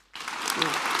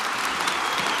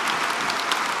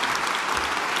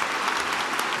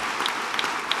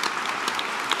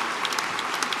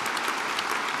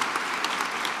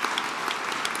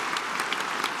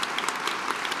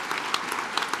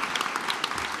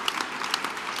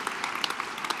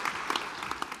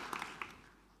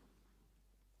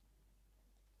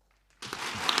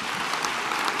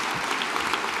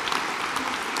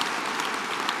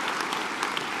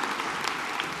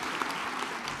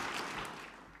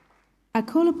 I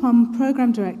call upon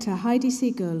Programme Director Heidi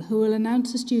Siegel, who will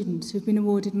announce the students who have been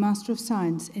awarded Master of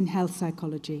Science in Health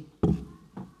Psychology.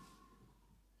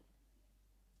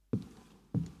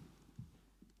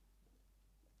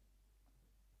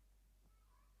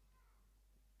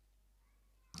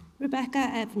 Rebecca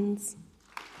Evans.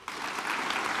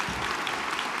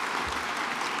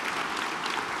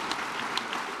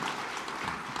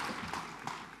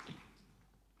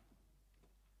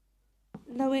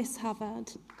 Lois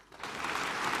Havard.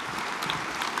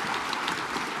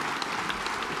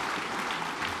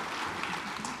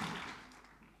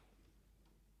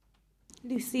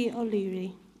 Lucy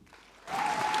O'Leary.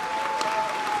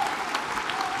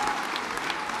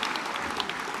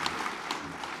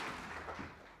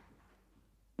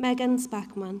 Megan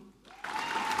Spackman.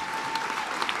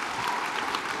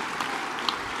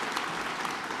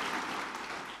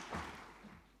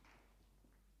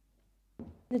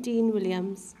 Nadine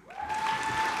Williams.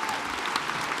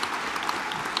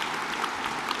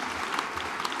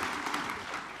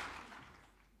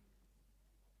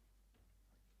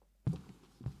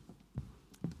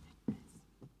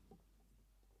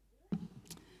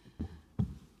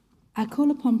 I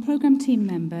call upon Programme Team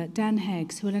Member Dan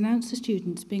Heggs, who will announce the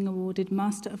students being awarded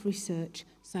Master of Research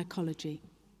Psychology.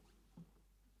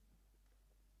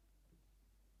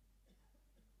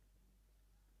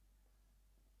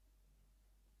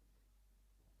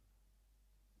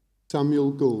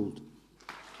 Samuel Gould.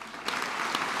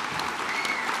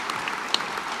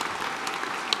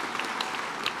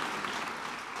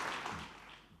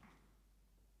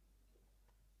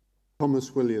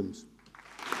 Thomas Williams.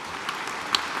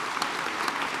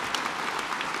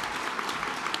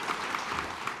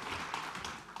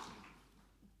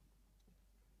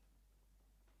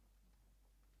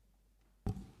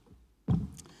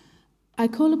 I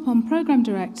call upon Programme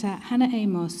Director Hannah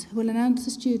Amos, who will announce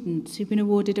the students who've been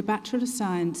awarded a Bachelor of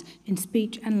Science in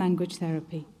Speech and Language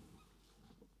Therapy.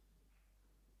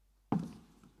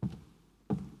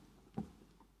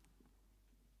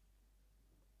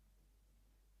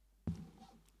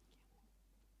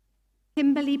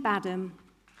 Kimberly Badham.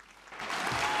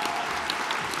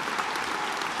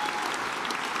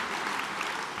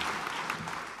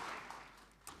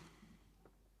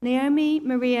 Naomi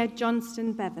Maria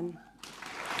Johnston Bevan.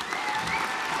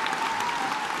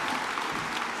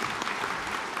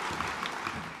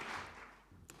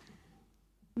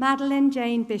 Madeline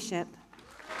Jane Bishop.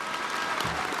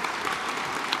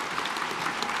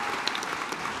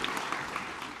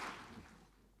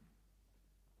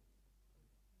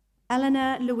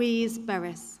 Eleanor Louise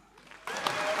Burris.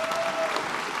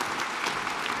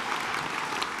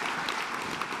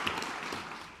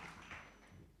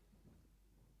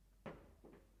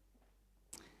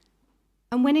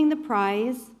 And winning the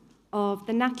prize of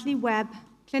the Natalie Webb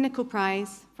Clinical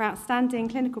Prize for Outstanding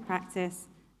Clinical Practice,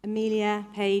 Amelia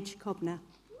Page Cobner.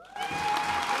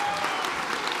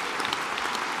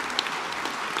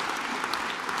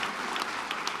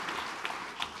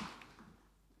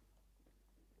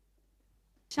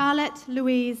 Charlotte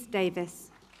Louise Davis.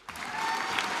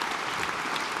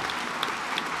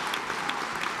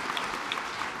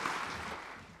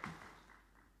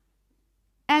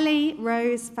 Ellie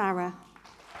Rose Farrer.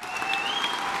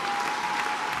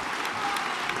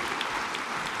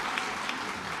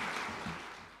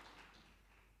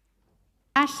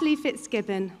 Ashley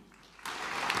Fitzgibbon.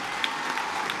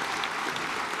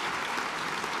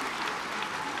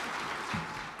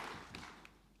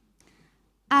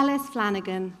 Alice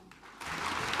Flanagan.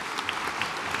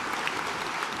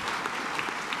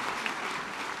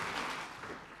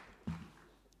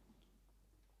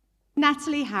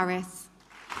 Natalie Harris.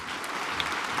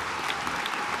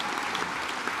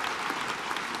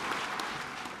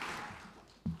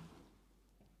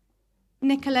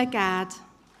 Nicola Gadd.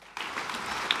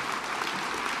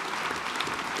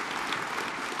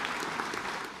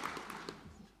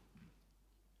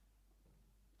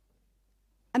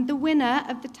 And the winner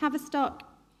of the Tavistock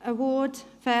Award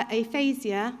for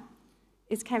Aphasia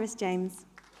is Keris James.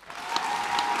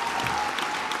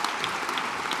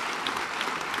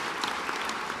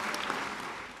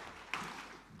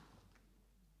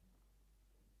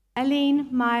 Eileen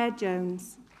Meyer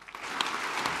Jones.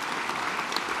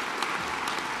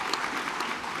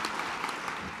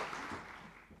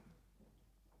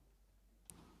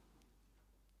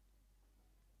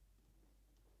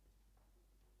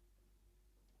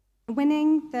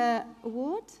 Winning the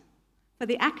award for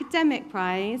the academic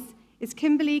prize is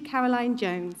Kimberly Caroline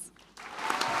Jones.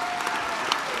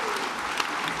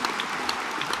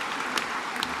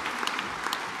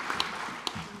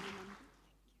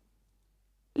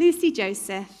 Lucy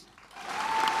Joseph.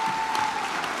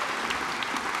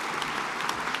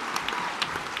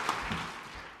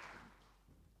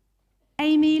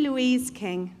 Louise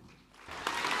King.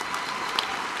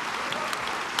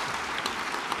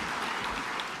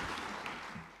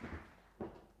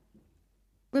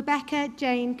 Rebecca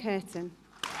Jane Curtin.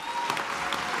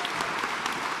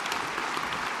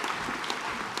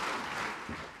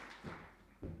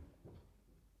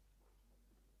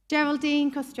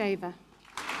 Geraldine Kostreva.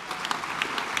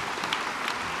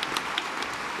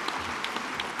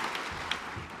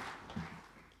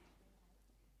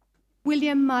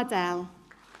 William Mardell.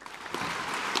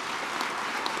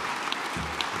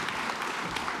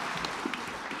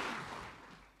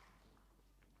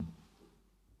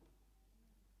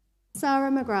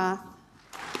 Sarah McGrath.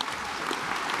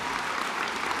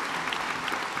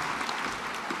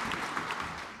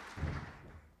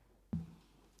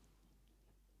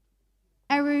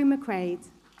 Eru McQuaid.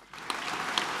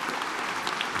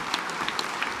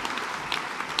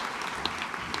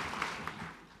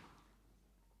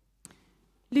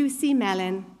 Lucy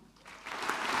Mellon.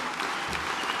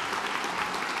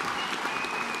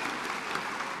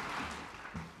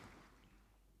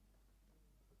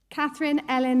 Catherine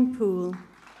Ellen Poole.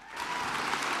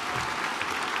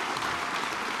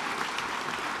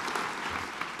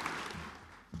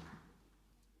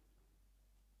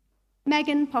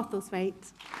 Megan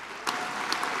Pottlethwaite.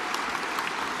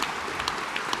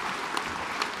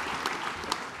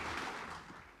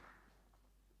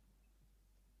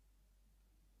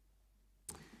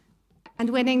 And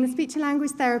winning the Speech and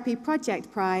Language Therapy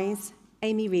Project Prize,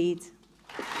 Amy Reid.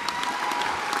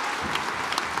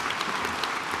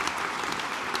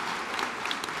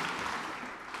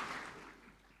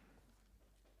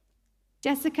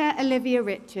 Jessica Olivia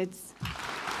Richards.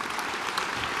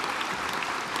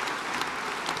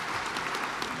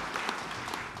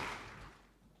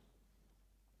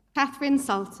 Catherine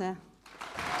Salter.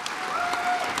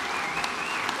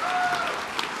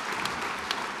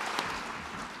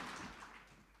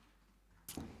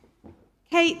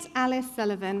 Kate Alice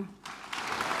Sullivan.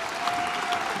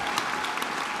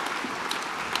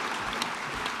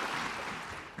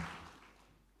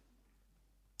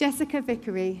 Jessica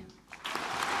Vickery.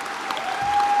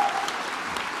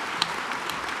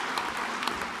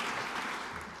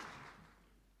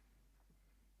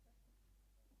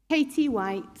 Katie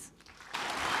White.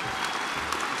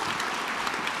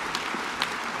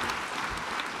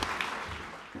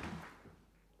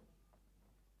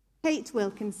 Kate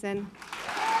Wilkinson.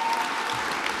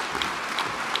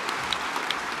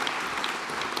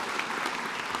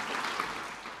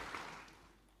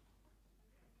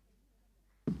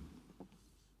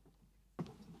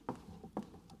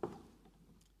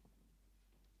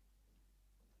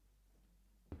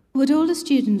 Would all the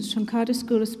students from Cardiff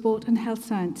School of Sport and Health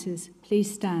Sciences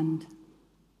please stand?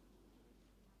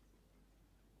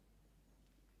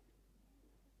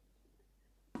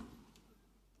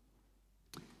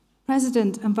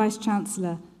 President and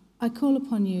Vice-Chancellor, I call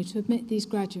upon you to admit these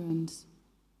graduands.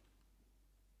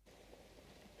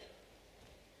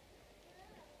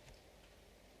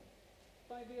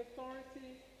 By the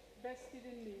authority vested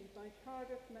in me by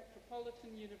Cardiff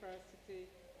Metropolitan University,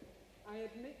 I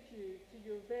admit you to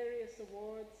your various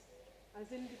awards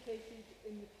as indicated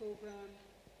in the programme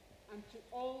and to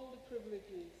all the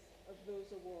privileges of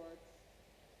those awards.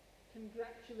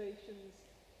 Congratulations,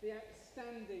 the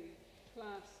outstanding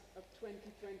class of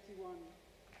 2021.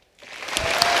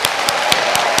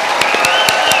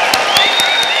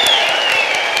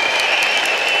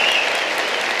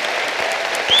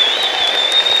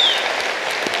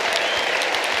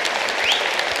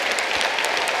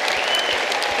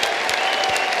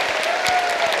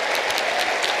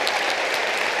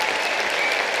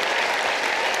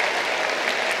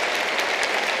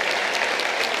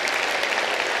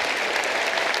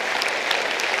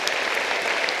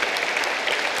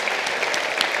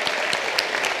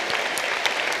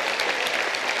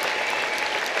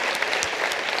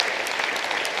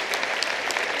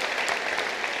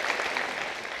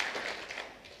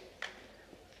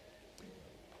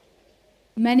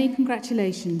 Many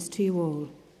congratulations to you all.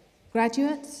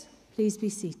 Graduates, please be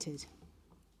seated.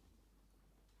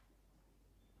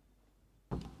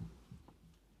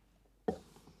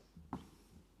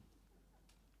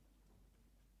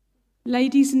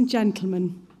 Ladies and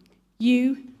gentlemen,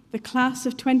 you, the class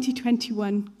of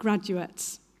 2021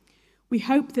 graduates, we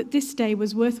hope that this day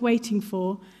was worth waiting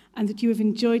for and that you have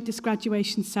enjoyed this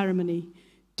graduation ceremony.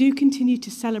 Do continue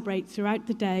to celebrate throughout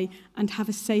the day and have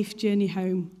a safe journey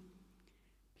home.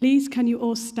 Please, can you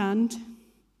all stand?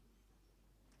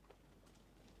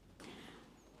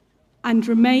 And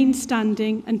remain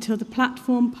standing until the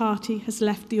platform party has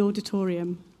left the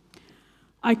auditorium.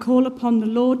 I call upon the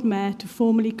Lord Mayor to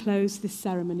formally close this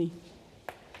ceremony.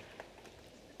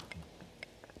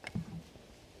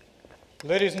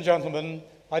 Ladies and gentlemen,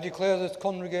 I declare this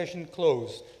congregation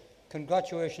closed.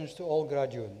 Congratulations to all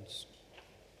graduates.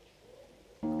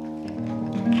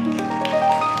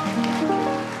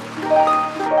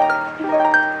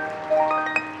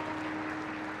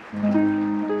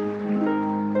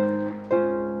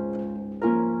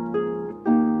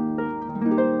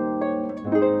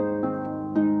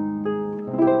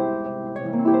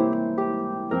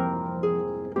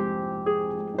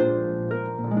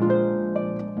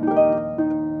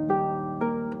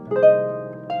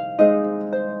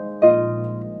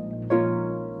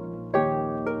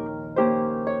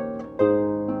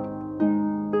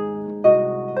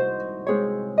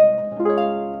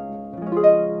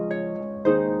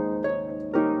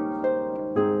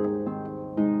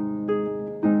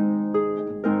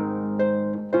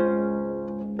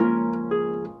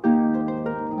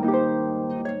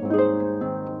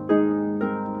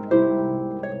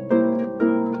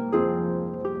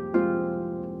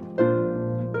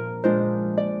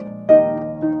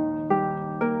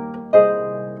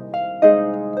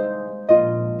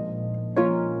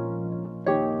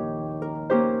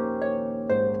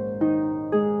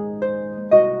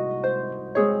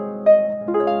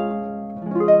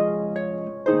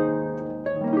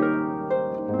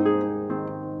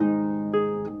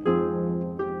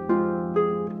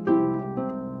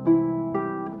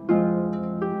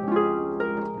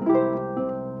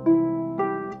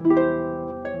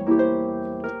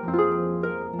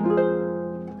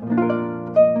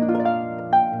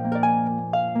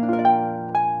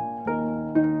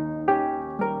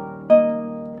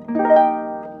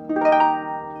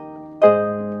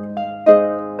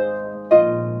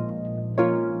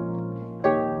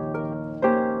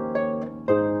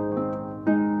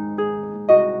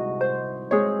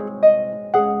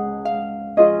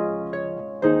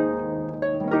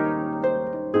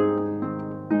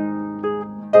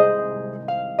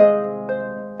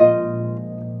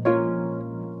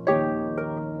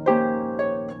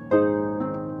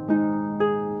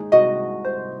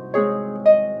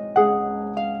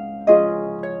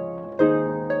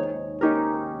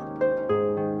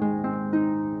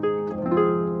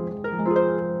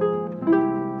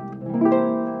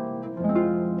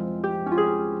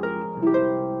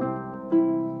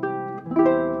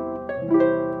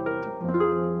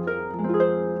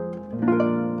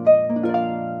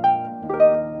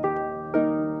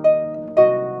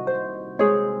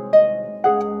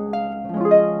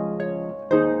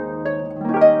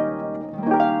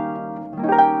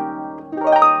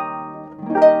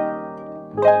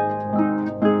 Thank you.